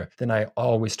said earlier, then I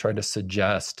always try to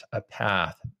suggest a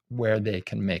path where they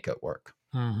can make it work.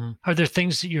 Mm-hmm. Are there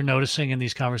things that you're noticing in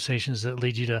these conversations that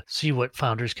lead you to see what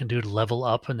founders can do to level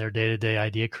up in their day-to-day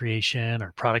idea creation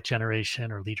or product generation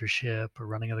or leadership or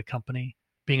running of the company,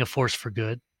 being a force for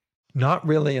good? Not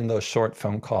really in those short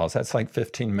phone calls. That's like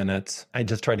 15 minutes. I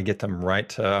just try to get them right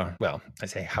to, well, I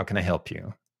say, how can I help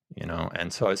you?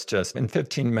 And so it's just in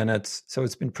 15 minutes. So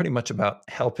it's been pretty much about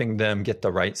helping them get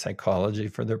the right psychology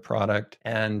for their product.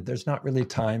 And there's not really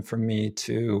time for me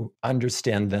to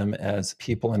understand them as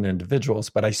people and individuals,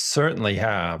 but I certainly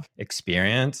have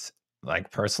experience, like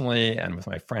personally and with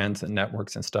my friends and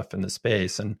networks and stuff in the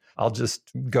space. And I'll just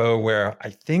go where I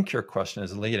think your question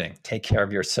is leading. Take care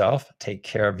of yourself, take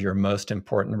care of your most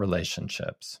important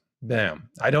relationships. Boom.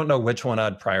 I don't know which one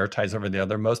I'd prioritize over the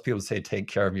other. Most people say take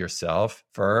care of yourself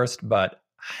first, but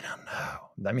I don't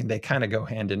know. I mean, they kind of go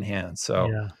hand in hand. So,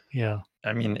 yeah.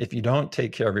 I mean, if you don't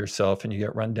take care of yourself and you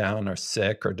get run down or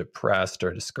sick or depressed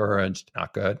or discouraged,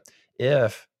 not good.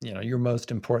 If, your most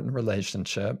important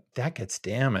relationship, that gets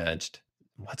damaged,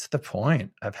 what's the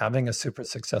point of having a super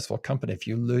successful company if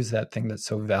you lose that thing that's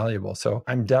so valuable? So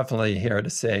I'm definitely here to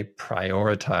say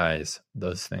prioritize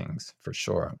those things for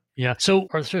sure. Yeah. So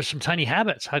are there some tiny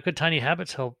habits? How could tiny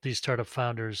habits help these startup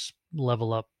founders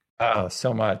level up? Oh,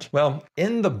 so much. Well,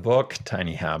 in the book,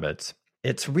 Tiny Habits,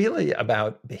 it's really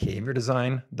about behavior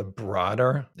design, the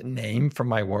broader name for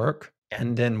my work.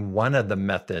 And then one of the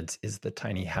methods is the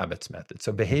tiny habits method.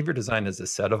 So behavior design is a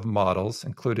set of models,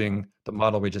 including the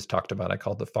model we just talked about. I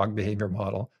called the Fogg behavior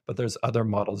model, but there's other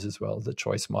models as well, the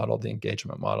choice model, the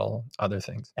engagement model, other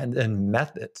things. And then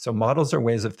methods. So models are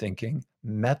ways of thinking.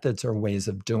 Methods are ways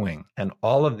of doing. And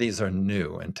all of these are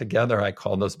new. And together I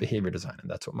call those behavior design. And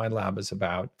that's what my lab is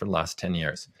about for the last 10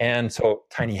 years. And so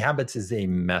tiny habits is a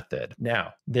method.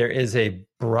 Now, there is a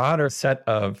broader set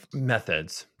of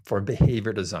methods for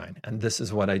behavior design. And this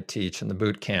is what I teach in the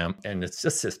boot camp. And it's a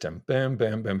system. Boom,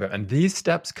 boom, boom, boom. And these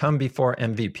steps come before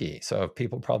MVP. So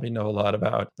people probably know a lot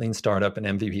about lean startup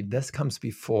and MVP. This comes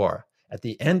before. At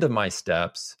the end of my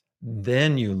steps,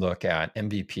 then you look at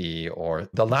MVP or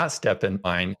the last step in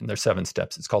mine, and there's 7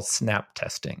 steps. It's called snap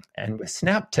testing. And with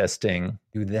snap testing,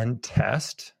 you then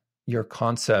test your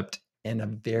concept in a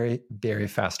very, very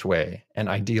fast way. And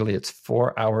ideally, it's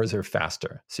 4 hours or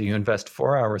faster. So you invest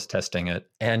 4 hours testing it,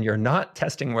 and you're not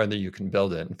testing whether you can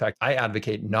build it. In fact, I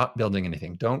advocate not building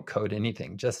anything. Don't code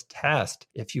anything. Just test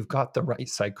if you've got the right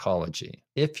psychology.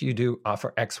 If you do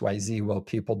offer XYZ, will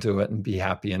people do it and be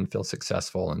happy and feel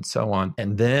successful and so on?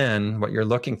 And then what you're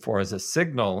looking for is a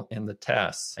signal in the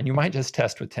tests. And you might just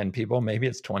test with 10 people. Maybe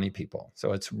it's 20 people.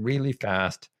 So it's really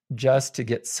fast, just to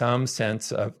get some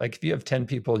sense of, like, if you have 10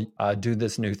 people do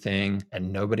this new thing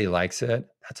and nobody likes it,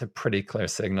 that's a pretty clear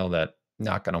signal that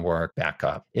not going to work. Back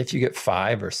up. If you get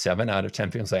 5 or 7 out of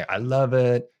 10 people say, I love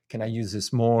it. Can I use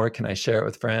this more? Can I share it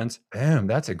with friends? Bam,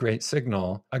 that's a great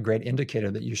signal, a great indicator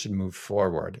that you should move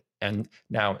forward. And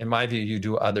now, in my view, you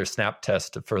do other snap tests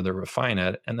to further refine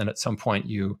it. And then at some point,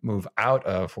 you move out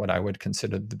of what I would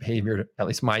consider the behavior, at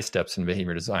least my steps in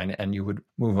behavior design, and you would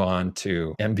move on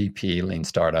to MVP, lean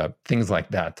startup, things like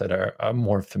that that are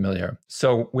more familiar.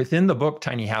 So within the book,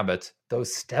 Tiny Habits,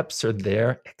 those steps are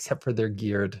there, except for they're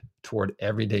geared toward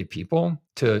everyday people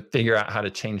to figure out how to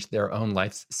change their own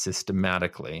lives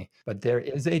systematically. But there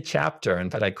is a chapter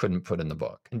that I couldn't put in the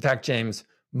book. In fact, James,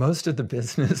 most of the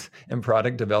business and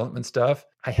product development stuff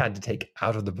I had to take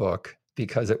out of the book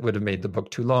because it would have made the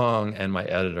book too long, and my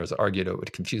editors argued it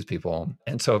would confuse people.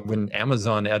 And so when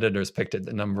Amazon editors picked it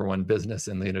the #1 business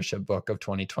and leadership book of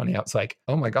 2020, I was like,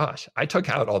 oh my gosh, I took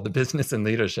out all the business and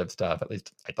leadership stuff. At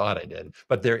least I thought I did.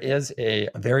 But there is a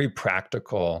very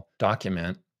practical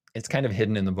document. It's kind of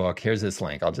hidden in the book. Here's this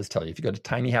link. I'll just tell you. If you go to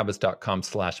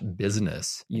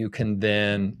tinyhabits.com/business, you can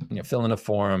then fill in a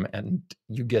form and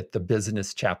you get the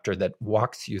business chapter that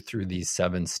walks you through these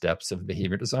 7 steps of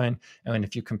behavior design. And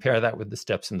if you compare that with the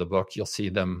steps in the book, you'll see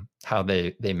them, how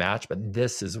they match. But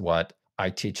this is what I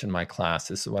teach in my class.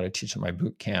 This is what I teach in my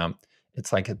boot camp.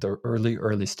 It's like at the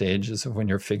early stages of when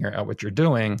you're figuring out what you're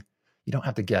doing, you don't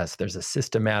have to guess. There's a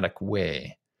systematic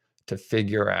way to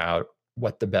figure out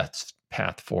what the best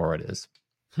path forward is.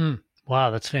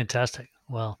 Wow, that's fantastic.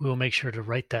 Well, we will make sure to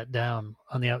write that down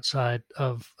on the outside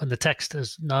of the text,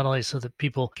 as not only so that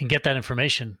people can get that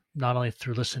information, not only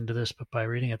through listening to this, but by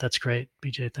reading it. That's great.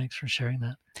 BJ, thanks for sharing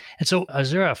that. And so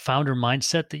is there a founder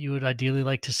mindset that you would ideally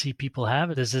like to see people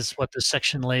have? Is this what this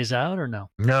section lays out or no?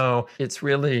 No, it's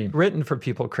really written for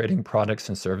people creating products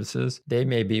and services. They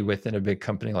may be within a big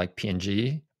company like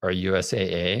P&G or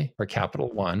USAA or Capital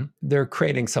One. They're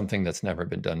creating something that's never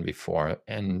been done before.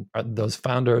 And are those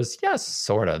founders, yes,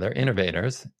 sort of. They're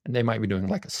innovators. And they might be doing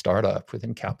like a startup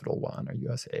within Capital One or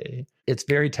USAA. It's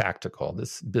very tactical,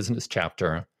 this business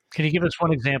chapter. Can you give us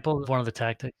one example of one of the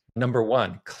tactics? Number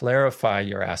 1, clarify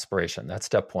your aspiration. That's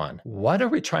step 1. What are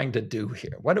we trying to do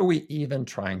here? What are we even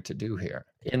trying to do here?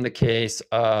 In the case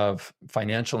of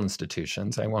financial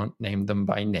institutions, I won't name them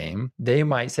by name, they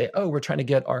might say, oh, we're trying to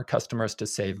get our customers to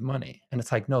save money. And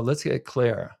it's like, no, let's get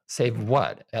clear. Save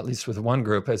what? At least with one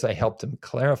group, as I helped them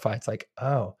clarify, it's like,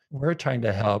 oh, we're trying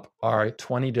to help our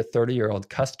 20 to 30-year-old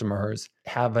customers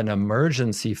have an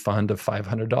emergency fund of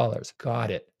 $500. Got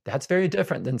it. That's very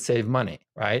different than save money,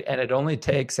 right? And it only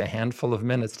takes a handful of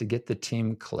minutes to get the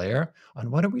team clear on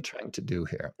what are we trying to do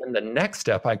here. And the next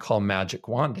step I call magic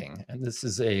wanding. And this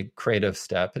is a creative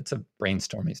step. It's a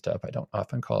brainstorming step. I don't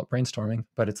often call it brainstorming,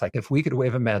 but it's like if we could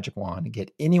wave a magic wand and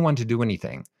get anyone to do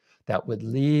anything that would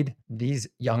lead these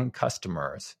young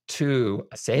customers to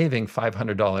saving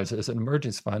 $500 as an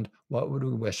emergency fund, what would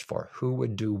we wish for? Who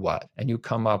would do what? And you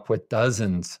come up with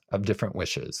dozens of different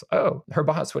wishes. Oh, her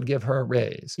boss would give her a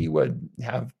raise. He would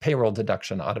have payroll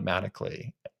deduction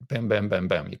automatically. Bam, bam, bam,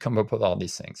 bam. You come up with all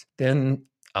these things. Then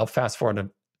I'll fast forward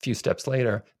a few steps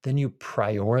later, then you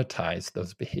prioritize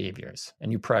those behaviors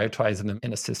and you prioritize them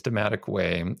in a systematic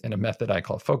way in a method I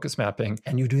call focus mapping.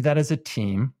 And you do that as a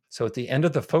team. So at the end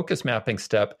of the focus mapping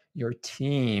step, your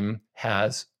team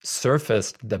has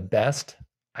surfaced the best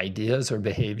ideas or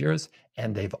behaviors,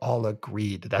 and they've all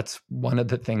agreed. That's one of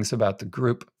the things about the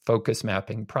group focus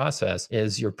mapping process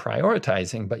is you're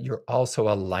prioritizing, but you're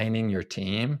also aligning your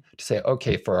team to say,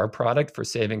 okay, for our product, for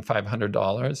saving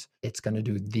 $500, it's going to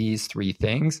do these 3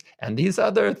 things. And these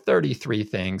other 33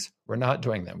 things, we're not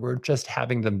doing them. We're just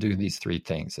having them do these 3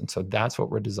 things. And so that's what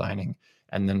we're designing.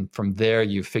 And then from there,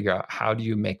 you figure out how do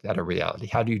you make that a reality?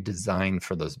 How do you design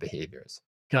for those behaviors?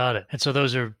 Got it. And so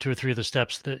those are 2 or 3 of the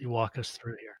steps that you walk us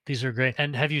through here. These are great.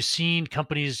 And have you seen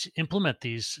companies implement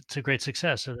these to great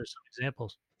success? Are there some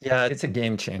examples? Yeah, it's a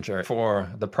game changer for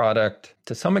the product.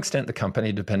 To some extent, the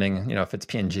company, depending, if it's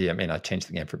P&G, it may not change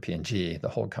the game for P&G, the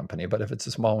whole company. But if it's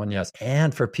a small one, yes.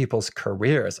 And for people's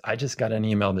careers, I just got an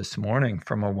email this morning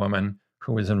from a woman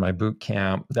who was in my boot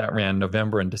camp that ran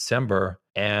November and December.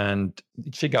 And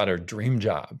she got her dream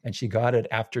job. And she got it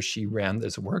after she ran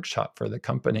this workshop for the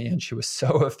company. And she was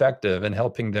so effective in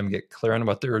helping them get clear on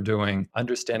what they were doing,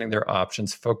 understanding their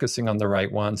options, focusing on the right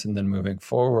ones, and then moving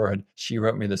forward. She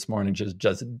wrote me this morning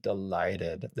just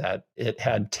delighted that it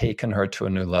had taken her to a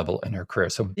new level in her career.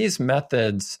 So these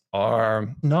methods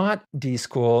are not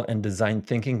D-School and design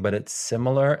thinking, but it's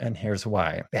similar. And here's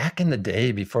why. Back in the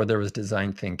day, before there was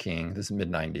design thinking, this is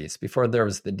mid-90s, before there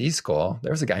was the D-School,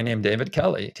 there was a guy named David Kelly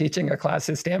teaching a class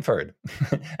at Stanford.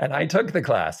 And I took the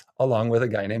class along with a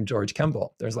guy named George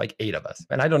Kimball. There's like 8 of us.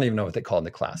 And I don't even know what they called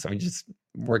the class. I mean, just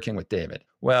working with David.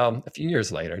 Well, a few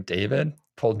years later, David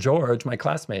pulled George, my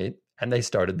classmate, and they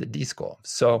started the D School.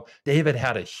 So David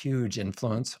had a huge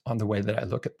influence on the way that I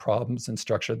look at problems and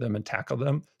structure them and tackle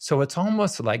them. So it's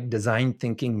almost like design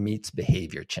thinking meets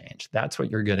behavior change. That's what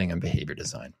you're getting in behavior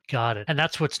design. Got it. And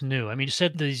that's what's new. I mean, you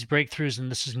said these breakthroughs and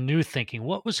this is new thinking.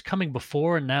 What was coming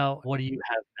before and now what do you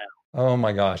have now? Oh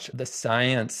my gosh, the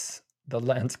science, the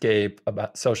landscape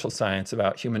about social science,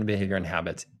 about human behavior and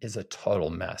habits is a total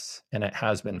mess. And it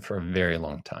has been for a very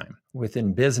long time.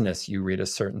 Within business, you read a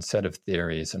certain set of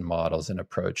theories and models and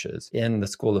approaches. In the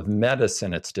School of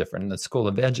Medicine, it's different. In the School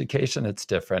of Education, it's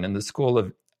different. In the School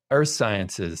of Earth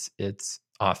Sciences, it's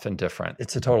often different.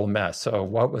 It's a total mess. So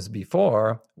what was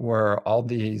before were all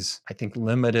these, I think,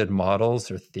 limited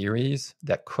models or theories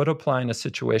that could apply in a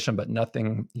situation, but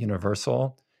nothing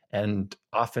universal and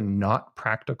often not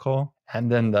practical. And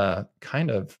then the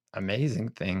kind of amazing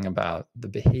thing about the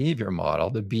behavior model,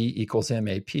 the B equals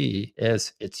MAP,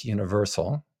 is it's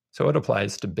universal. So it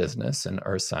applies to business and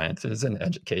earth sciences and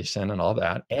education and all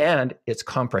that. And it's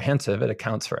comprehensive. It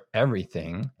accounts for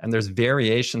everything. And there's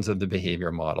variations of the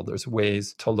behavior model. There's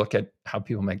ways to look at how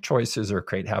people make choices or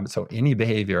create habits. So any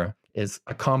behavior is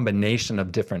a combination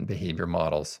of different behavior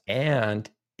models. And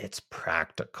it's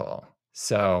practical.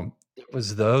 So it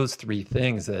was those three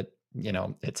things that,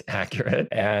 it's accurate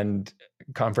and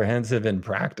comprehensive and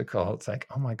practical. It's like,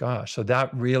 oh my gosh. So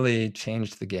that really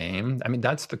changed the game. I mean,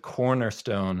 that's the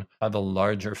cornerstone of a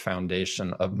larger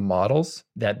foundation of models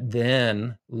that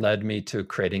then led me to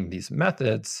creating these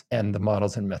methods, and the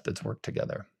models and methods work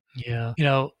together. Yeah.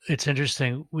 It's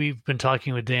interesting. We've been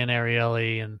talking with Dan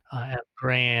Ariely and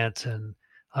Grant, and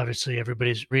obviously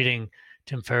everybody's reading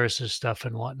Tim Ferriss's stuff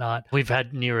and whatnot. We've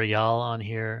had Nir Eyal on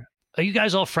here. Are you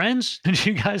guys all friends? Do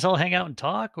you guys all hang out and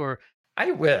talk, or?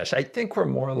 I wish. I think we're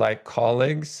more like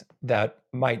colleagues that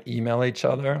might email each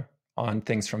other on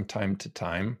things from time to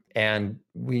time. And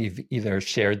we've either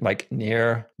shared, like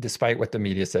Nir, despite what the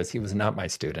media says, he was not my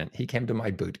student. He came to my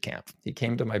boot camp. He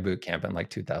came to my boot camp in like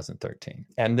 2013.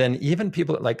 And then even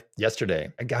people like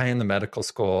yesterday, a guy in the medical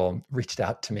school reached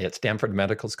out to me at Stanford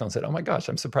Medical School and said, oh my gosh,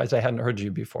 I'm surprised I hadn't heard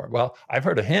you before. Well, I've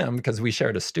heard of him because we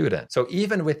shared a student. So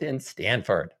even within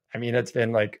Stanford, I mean, it's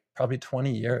been like probably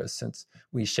 20 years since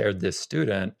we shared this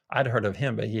student. I'd heard of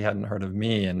him, but he hadn't heard of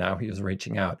me. And now he was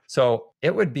reaching out. So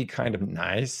it would be kind of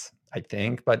nice, I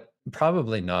think, but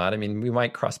probably not. I mean, we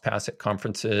might cross paths at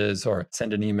conferences or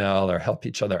send an email or help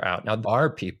each other out. Now, there are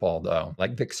people, though,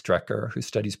 like Vic Strecker, who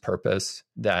studies purpose,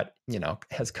 that,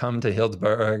 has come to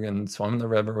Healdsburg and swum in the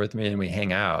river with me and we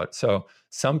hang out. So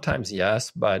sometimes,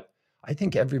 yes, but I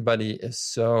think everybody is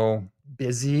so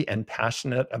busy and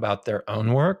passionate about their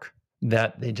own work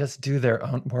that they just do their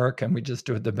own work and we just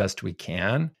do it the best we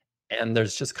can. And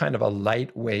there's just kind of a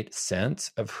lightweight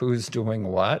sense of who's doing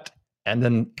what. And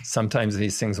then sometimes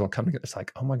these things will come together. It's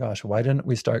like, oh my gosh, why didn't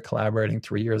we start collaborating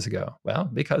 3 years ago? Well,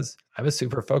 because I was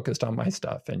super focused on my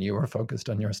stuff and you were focused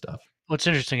on your stuff. What's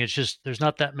interesting, it's just there's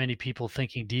not that many people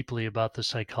thinking deeply about the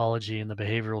psychology and the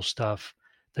behavioral stuff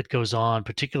that goes on,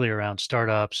 particularly around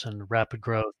startups and rapid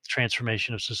growth,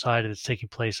 transformation of society that's taking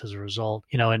place as a result.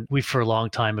 And we for a long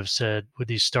time have said with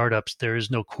these startups, there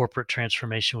is no corporate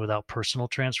transformation without personal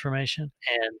transformation.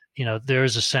 And there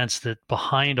is a sense that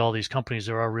behind all these companies,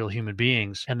 there are real human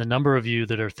beings. And the number of you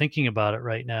that are thinking about it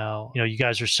right now, you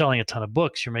guys are selling a ton of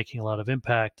books, you're making a lot of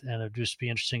impact. And it'd just be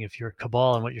interesting if you're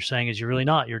cabal and what you're saying is you're really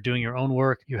not. You're doing your own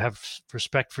work, you have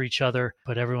respect for each other,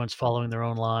 but everyone's following their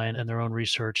own line and their own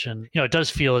research. And, it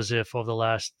does feel as if over the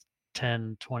last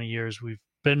 10, 20 years, we've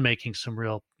been making some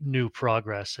real new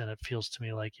progress. And it feels to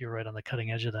me like you're right on the cutting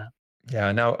edge of that.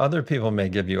 Yeah. Now, other people may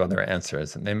give you other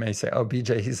answers and they may say, oh,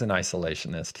 BJ, he's an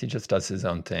isolationist. He just does his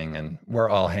own thing. And we're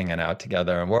all hanging out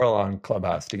together and we're all on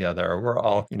Clubhouse together. Or we're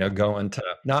all, going to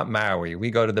not Maui. We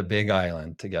go to the Big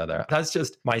Island together. That's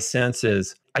just my sense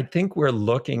is I think we're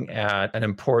looking at an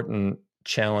important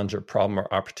challenge or problem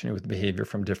or opportunity with behavior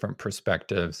from different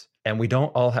perspectives. And we don't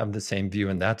all have the same view,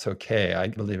 and that's okay. I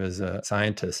believe as a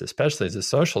scientist, especially as a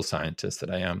social scientist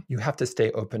that I am, you have to stay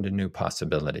open to new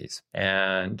possibilities.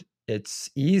 And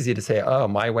it's easy to say, oh,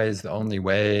 my way is the only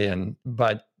way.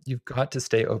 But you've got to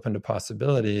stay open to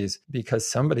possibilities because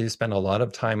somebody spent a lot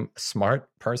of time, a smart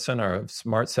person or a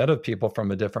smart set of people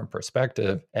from a different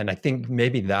perspective. And I think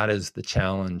maybe that is the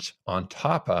challenge on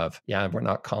top of, we're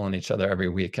not calling each other every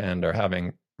weekend or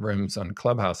having rooms on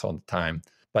Clubhouse all the time,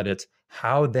 but it's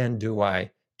how then do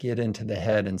I get into the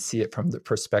head and see it from the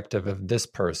perspective of this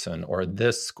person or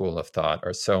this school of thought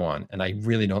or so on. And I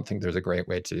really don't think there's a great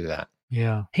way to do that.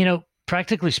 Yeah.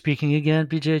 Practically speaking, again,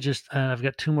 BJ, I've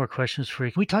got two more questions for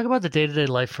you. Can we talk about the day-to-day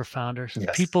life for founders?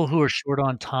 Yes. People who are short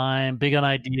on time, big on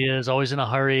ideas, always in a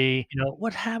hurry.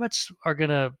 What habits are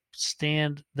going to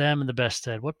stand them in the best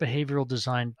stead? What behavioral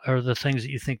design are the things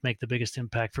that you think make the biggest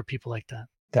impact for people like that?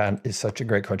 That is such a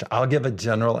great question. I'll give a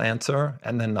general answer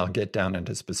and then I'll get down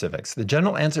into specifics. The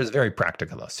general answer is very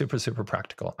practical, though, super, super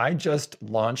practical. I just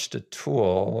launched a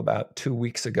tool about 2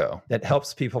 weeks ago that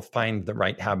helps people find the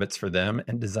right habits for them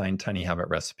and design tiny habit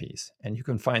recipes. And you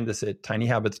can find this at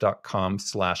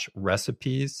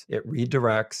tinyhabits.com/recipes. It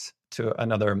redirects to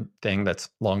another thing that's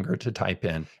longer to type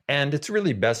in. And it's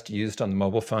really best used on the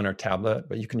mobile phone or tablet,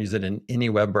 but you can use it in any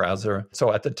web browser.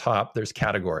 So at the top, there's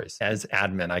categories. As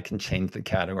admin, I can change the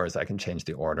categories, I can change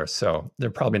the order. So they're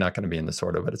probably not going to be in this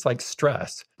order, but it's like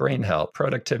stress, brain health,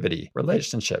 productivity,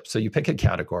 relationships. So you pick a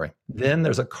category. Then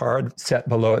there's a card set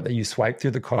below it that you swipe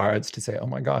through the cards to say, oh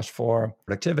my gosh, for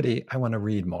productivity, I want to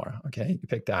read more. Okay, you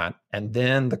pick that. And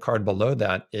then the card below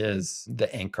that is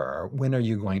the anchor. When are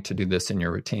you going to do this in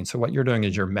your routine? So what you're doing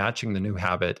is you're matching the new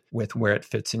habit with where it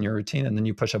fits in your routine, and then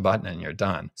you push a button and you're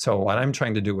done. So what I'm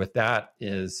trying to do with that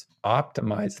is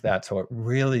optimize that so it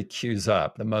really cues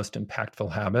up the most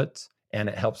impactful habits and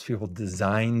it helps people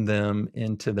design them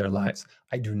into their lives.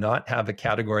 I do not have a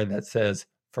category that says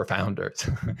for founders,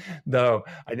 though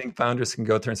I think founders can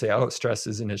go through and say, oh, stress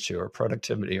is an issue, or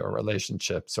productivity, or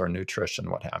relationships, or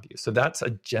nutrition, what have you. So that's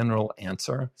a general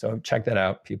answer. So check that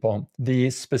out, people. The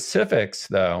specifics,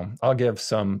 though, I'll give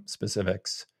some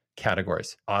specifics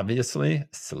categories. Obviously,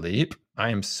 sleep. I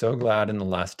am so glad in the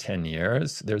last 10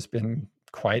 years, there's been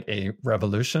quite a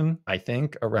revolution, I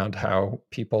think, around how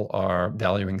people are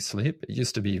valuing sleep. It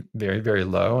used to be very, very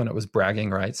low, and it was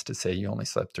bragging rights to say you only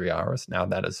slept 3 hours. Now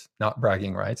that is not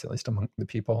bragging rights, at least among the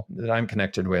people that I'm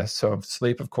connected with. So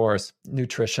sleep, of course,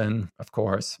 nutrition, of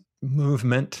course,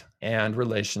 movement and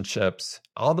relationships.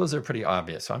 All those are pretty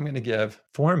obvious. So I'm going to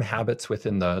form habits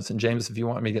within those. And James, if you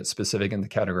want me to get specific in the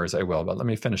categories, I will. But let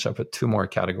me finish up with 2 more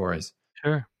categories.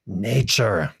 Sure.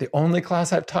 Nature. The only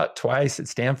class I've taught twice at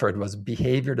Stanford was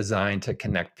behavior design to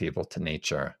connect people to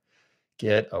nature.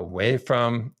 Get away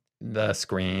from the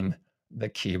screen, the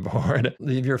keyboard,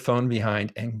 leave your phone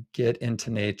behind and get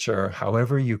into nature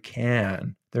however you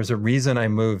can. There's a reason I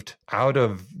moved out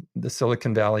of the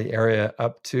Silicon Valley area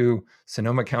up to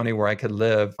Sonoma County where I could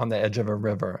live on the edge of a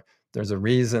river. There's a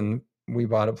reason we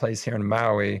bought a place here in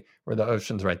Maui where the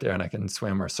ocean's right there and I can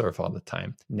swim or surf all the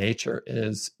time. Nature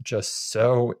is just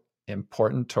so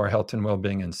important to our health and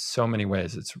well-being in so many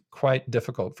ways. It's quite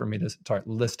difficult for me to start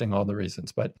listing all the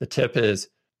reasons, but the tip is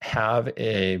have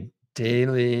a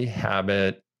daily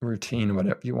habit, routine,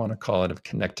 whatever you want to call it, of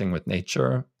connecting with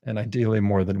nature, and ideally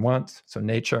more than once. So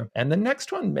nature. And the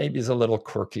next one maybe is a little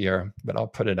quirkier, but I'll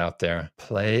put it out there.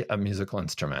 Play a musical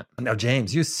instrument. Now,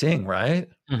 James, you sing, right?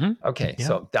 Mm-hmm. Okay, yeah.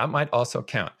 So that might also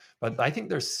count. But I think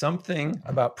there's something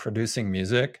about producing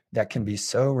music that can be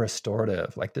so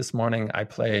restorative. Like this morning, I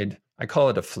call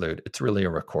it a flute. It's really a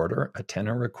recorder, a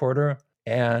tenor recorder.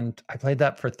 And I played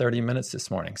that for 30 minutes this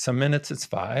morning. Some minutes it's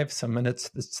 5, some minutes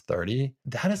it's 30.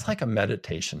 That is like a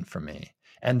meditation for me.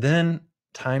 And then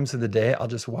times of the day, I'll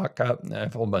just walk up and I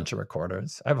have a whole bunch of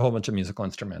recorders. I have a whole bunch of musical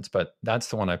instruments, but that's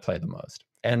the one I play the most.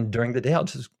 And during the day, I'll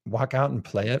just walk out and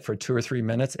play it for 2 or 3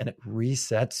 minutes and it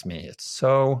resets me. It's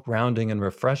so grounding and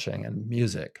refreshing. And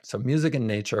music. So music and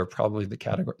nature are probably the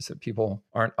categories that people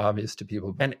aren't obvious to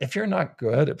people. And if you're not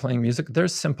good at playing music,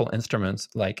 there's simple instruments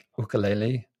like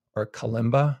ukulele or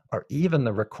kalimba, or even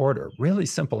the recorder, really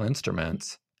simple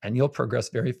instruments, and you'll progress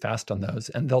very fast on those,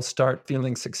 and they'll start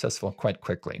feeling successful quite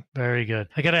quickly. Very good.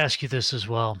 I got to ask you this as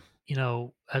well.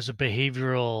 As a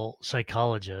behavioral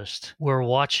psychologist, we're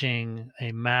watching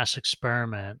a mass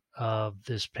experiment of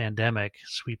this pandemic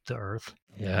sweep the earth.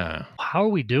 Yeah. How are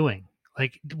we doing?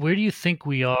 Like, where do you think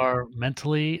we are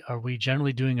mentally? Are we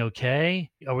generally doing okay?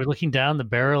 Are we looking down the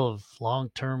barrel of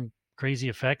long-term crazy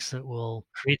effects that will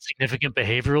create significant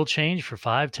behavioral change for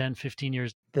 5, 10, 15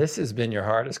 years? This has been your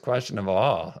hardest question of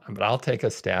all, but I'll take a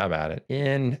stab at it.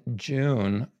 In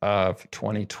June of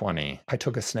 2020, I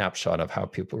took a snapshot of how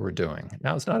people were doing.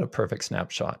 Now, it's not a perfect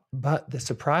snapshot, but the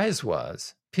surprise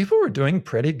was people were doing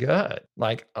pretty good.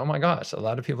 Like, oh my gosh, a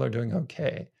lot of people are doing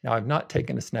okay. Now, I've not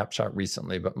taken a snapshot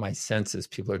recently, but my sense is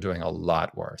people are doing a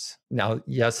lot worse. Now,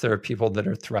 yes, there are people that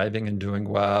are thriving and doing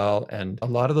well. And a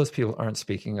lot of those people aren't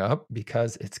speaking up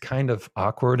because it's kind of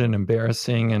awkward and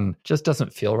embarrassing and just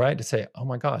doesn't feel right to say, oh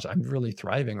my gosh, I'm really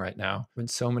thriving right now when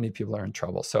so many people are in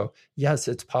trouble. So yes,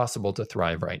 it's possible to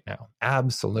thrive right now.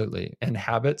 Absolutely. And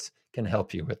habits can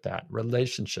help you with that.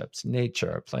 Relationships,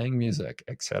 nature, playing music,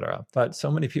 etc. But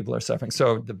so many people are suffering.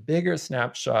 So the bigger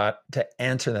snapshot to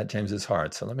answer that, James, is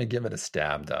hard. So let me give it a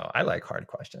stab, though. I like hard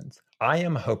questions. I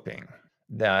am hoping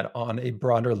that on a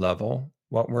broader level,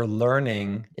 what we're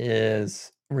learning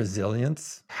is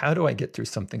resilience. How do I get through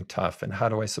something tough? And how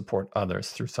do I support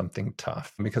others through something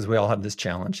tough? Because we all have this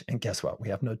challenge. And guess what? We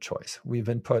have no choice. We've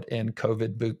been put in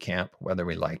COVID boot camp, whether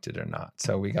we liked it or not.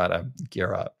 So we got to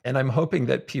gear up. And I'm hoping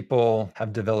that people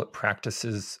have developed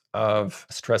practices of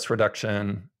stress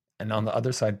reduction, and on the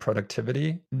other side,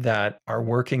 productivity that are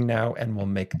working now and will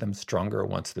make them stronger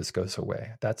once this goes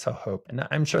away. That's a hope. And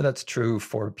I'm sure that's true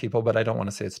for people, but I don't want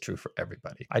to say it's true for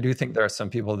everybody. I do think there are some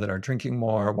people that are drinking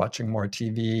more, watching more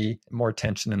TV, more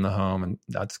tension in the home, and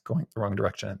that's going the wrong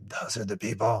direction. Those are the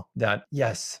people that,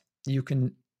 yes, you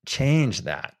can change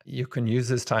that. You can use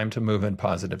this time to move in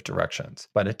positive directions,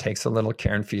 but it takes a little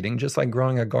care and feeding, just like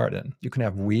growing a garden. You can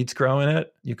have weeds grow in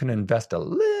it. You can invest a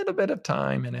little bit of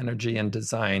time and energy and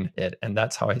design it. And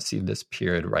that's how I see this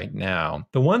period right now.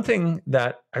 The one thing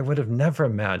that I would have never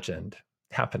imagined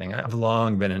happening, I've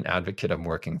long been an advocate of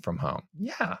working from home.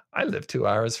 Yeah, I live 2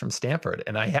 hours from Stanford,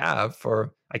 and I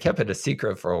kept it a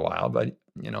secret for a while, but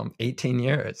 18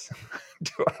 years,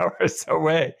 2 hours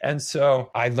away. And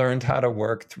so I learned how to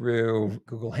work through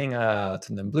Google Hangouts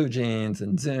and then Blue Jeans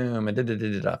and Zoom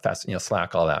and fast,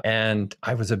 Slack, all that. And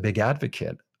I was a big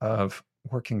advocate of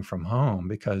working from home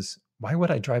because why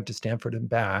would I drive to Stanford and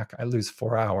back? I lose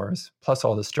 4 hours plus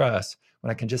all the stress when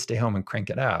I can just stay home and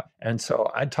crank it out. And so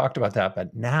I talked about that,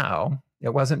 but now it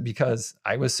wasn't because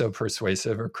I was so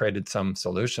persuasive or created some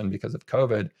solution because of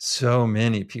COVID. So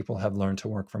many people have learned to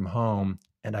work from home.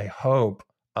 And I hope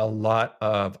a lot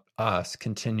of us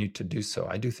continue to do so.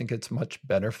 I do think it's much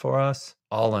better for us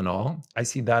all in all. I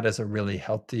see that as a really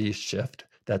healthy shift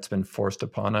that's been forced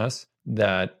upon us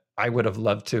that I would have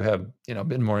loved to have,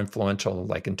 been more influential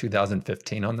like in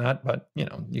 2015 on that. But,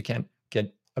 you can't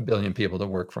get a billion people to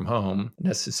work from home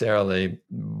necessarily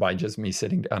by just me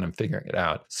sitting down and figuring it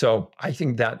out. So I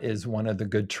think that is one of the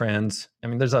good trends. I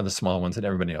mean, there's other small ones that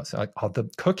everybody knows, like all the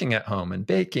cooking at home and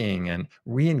baking and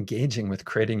re-engaging with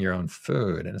creating your own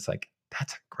food. And it's like,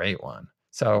 that's a great one.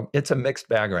 So it's a mixed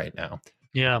bag right now.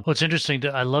 Yeah. Well, it's interesting.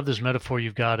 I love this metaphor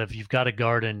you've got. If you've got a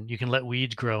garden, you can let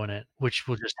weeds grow in it, which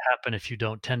will just happen if you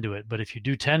don't tend to it. But if you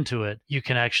do tend to it, you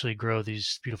can actually grow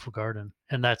these beautiful garden.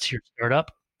 And that's your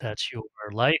startup. That's your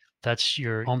life. That's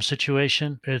your home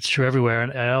situation. It's true everywhere.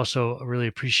 And I also really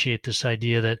appreciate this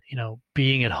idea that,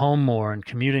 being at home more and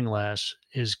commuting less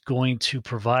is going to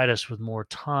provide us with more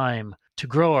time to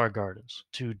grow our gardens,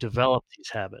 to develop these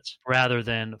habits, rather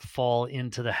than fall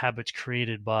into the habits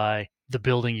created by the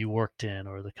building you worked in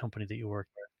or the company that you worked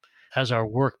in. As our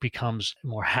work becomes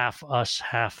more half us,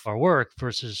 half our work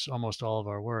versus almost all of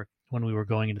our work, when we were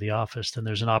going into the office, then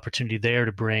there's an opportunity there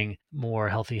to bring more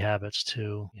healthy habits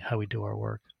to how we do our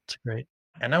work. It's great.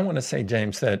 And I want to say,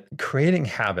 James, that creating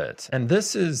habits, and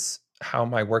this is how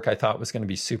my work I thought was going to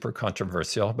be super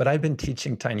controversial, but I've been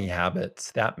teaching tiny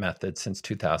habits, that method, since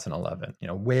 2011,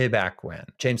 way back when.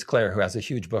 James Clear, who has a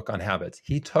huge book on habits,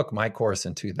 he took my course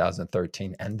in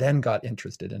 2013 and then got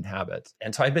interested in habits.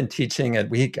 And so I've been teaching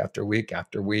it week after week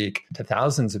after week to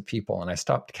thousands of people. And I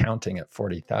stopped counting at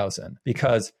 40,000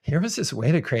 because here was this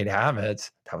way to create habits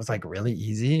that was like really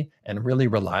easy and really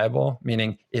reliable,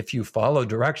 meaning if you follow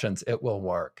directions, it will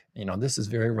work. This is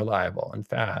very reliable and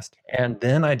fast. And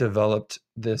then I developed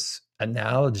this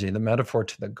analogy, the metaphor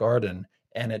to the garden,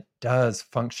 and it does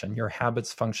function. Your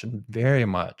habits function very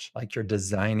much like you're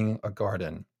designing a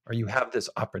garden, or you have this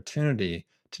opportunity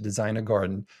to design a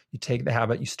garden. You take the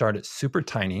habit, you start it super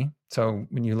tiny. So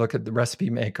when you look at the recipe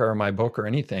maker or my book or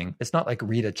anything, it's not like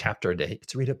read a chapter a day,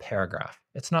 it's read a paragraph.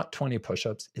 It's not 20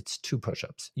 push-ups, it's 2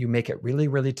 push-ups. You make it really,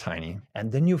 really tiny,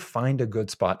 and then you find a good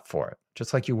spot for it,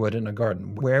 just like you would in a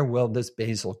garden. Where will this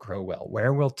basil grow well?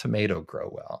 Where will tomato grow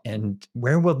well? And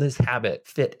where will this habit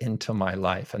fit into my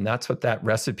life? And that's what that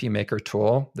recipe maker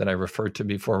tool that I referred to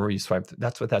before where you swipe,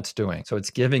 that's what that's doing. So it's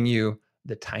giving you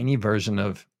the tiny version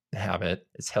of the habit.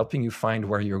 It's helping you find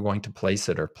where you're going to place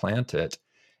it or plant it.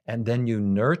 And then you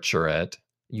nurture it.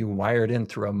 You wire it in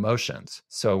through emotions.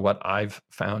 So what I've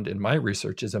found in my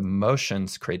research is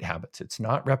emotions create habits. It's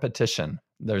not repetition.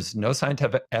 There's no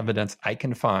scientific evidence I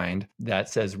can find that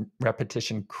says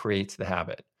repetition creates the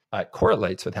habit.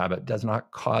 correlates with habit does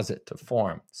not cause it to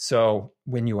form. So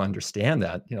when you understand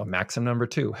that, maxim number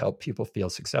 2, help people feel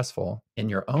successful in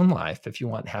your own life if you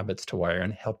want habits to wire,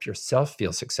 and help yourself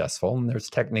feel successful. And there's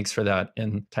techniques for that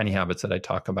in Tiny Habits that I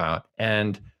talk about.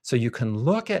 And so you can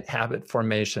look at habit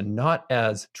formation not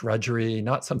as drudgery,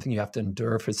 not something you have to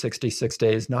endure for 66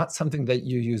 days, not something that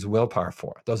you use willpower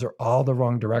for. Those are all the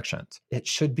wrong directions. It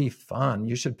should be fun.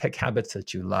 You should pick habits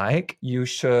that you like. You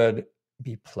should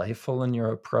be playful in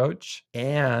your approach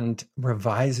and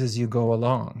revise as you go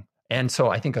along. And so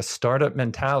I think a startup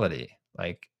mentality,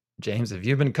 like James, if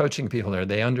you've been coaching people there,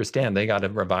 they understand they got to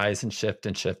revise and shift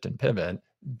and pivot.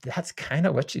 That's kind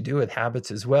of what you do with habits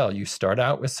as well. You start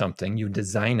out with something, you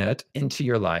design it into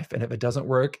your life. And if it doesn't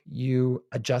work, you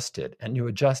adjust it and you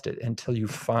adjust it until you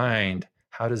find,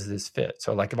 how does this fit?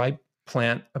 So like if I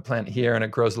plant a plant here and it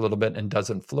grows a little bit and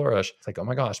doesn't flourish, it's like, oh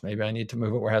my gosh, maybe I need to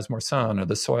move it where it has more sun, or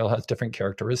the soil has different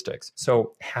characteristics.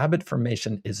 So habit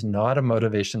formation is not a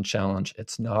motivation challenge.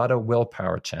 It's not a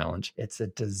willpower challenge. It's a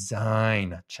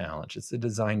design challenge. It's a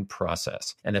design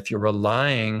process. And if you're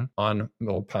relying on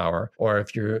willpower, or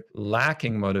if you're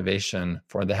lacking motivation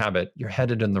for the habit, you're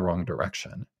headed in the wrong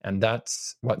direction. And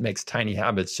that's what makes Tiny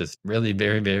Habits just really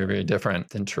very, very, very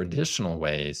different than traditional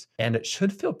ways. And it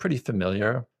should feel pretty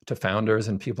familiar to founders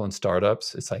and people in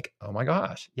startups. It's like, oh my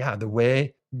gosh, yeah,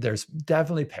 there's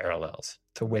definitely parallels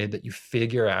to the way that you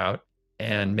figure out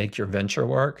and make your venture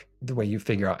work, the way you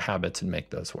figure out habits and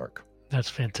make those work. That's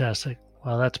fantastic.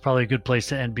 Well, that's probably a good place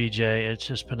to end, BJ. It's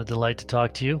just been a delight to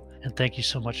talk to you. And thank you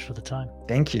so much for the time.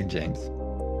 Thank you, James.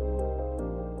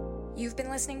 You've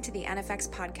been listening to the NFX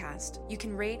podcast. You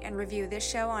can rate and review this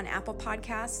show on Apple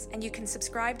Podcasts, and you can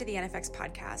subscribe to the NFX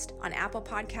podcast on Apple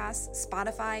Podcasts,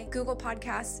 Spotify, Google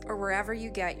Podcasts, or wherever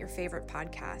you get your favorite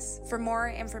podcasts. For more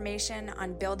information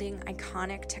on building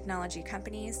iconic technology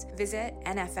companies, visit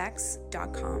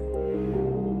nfx.com.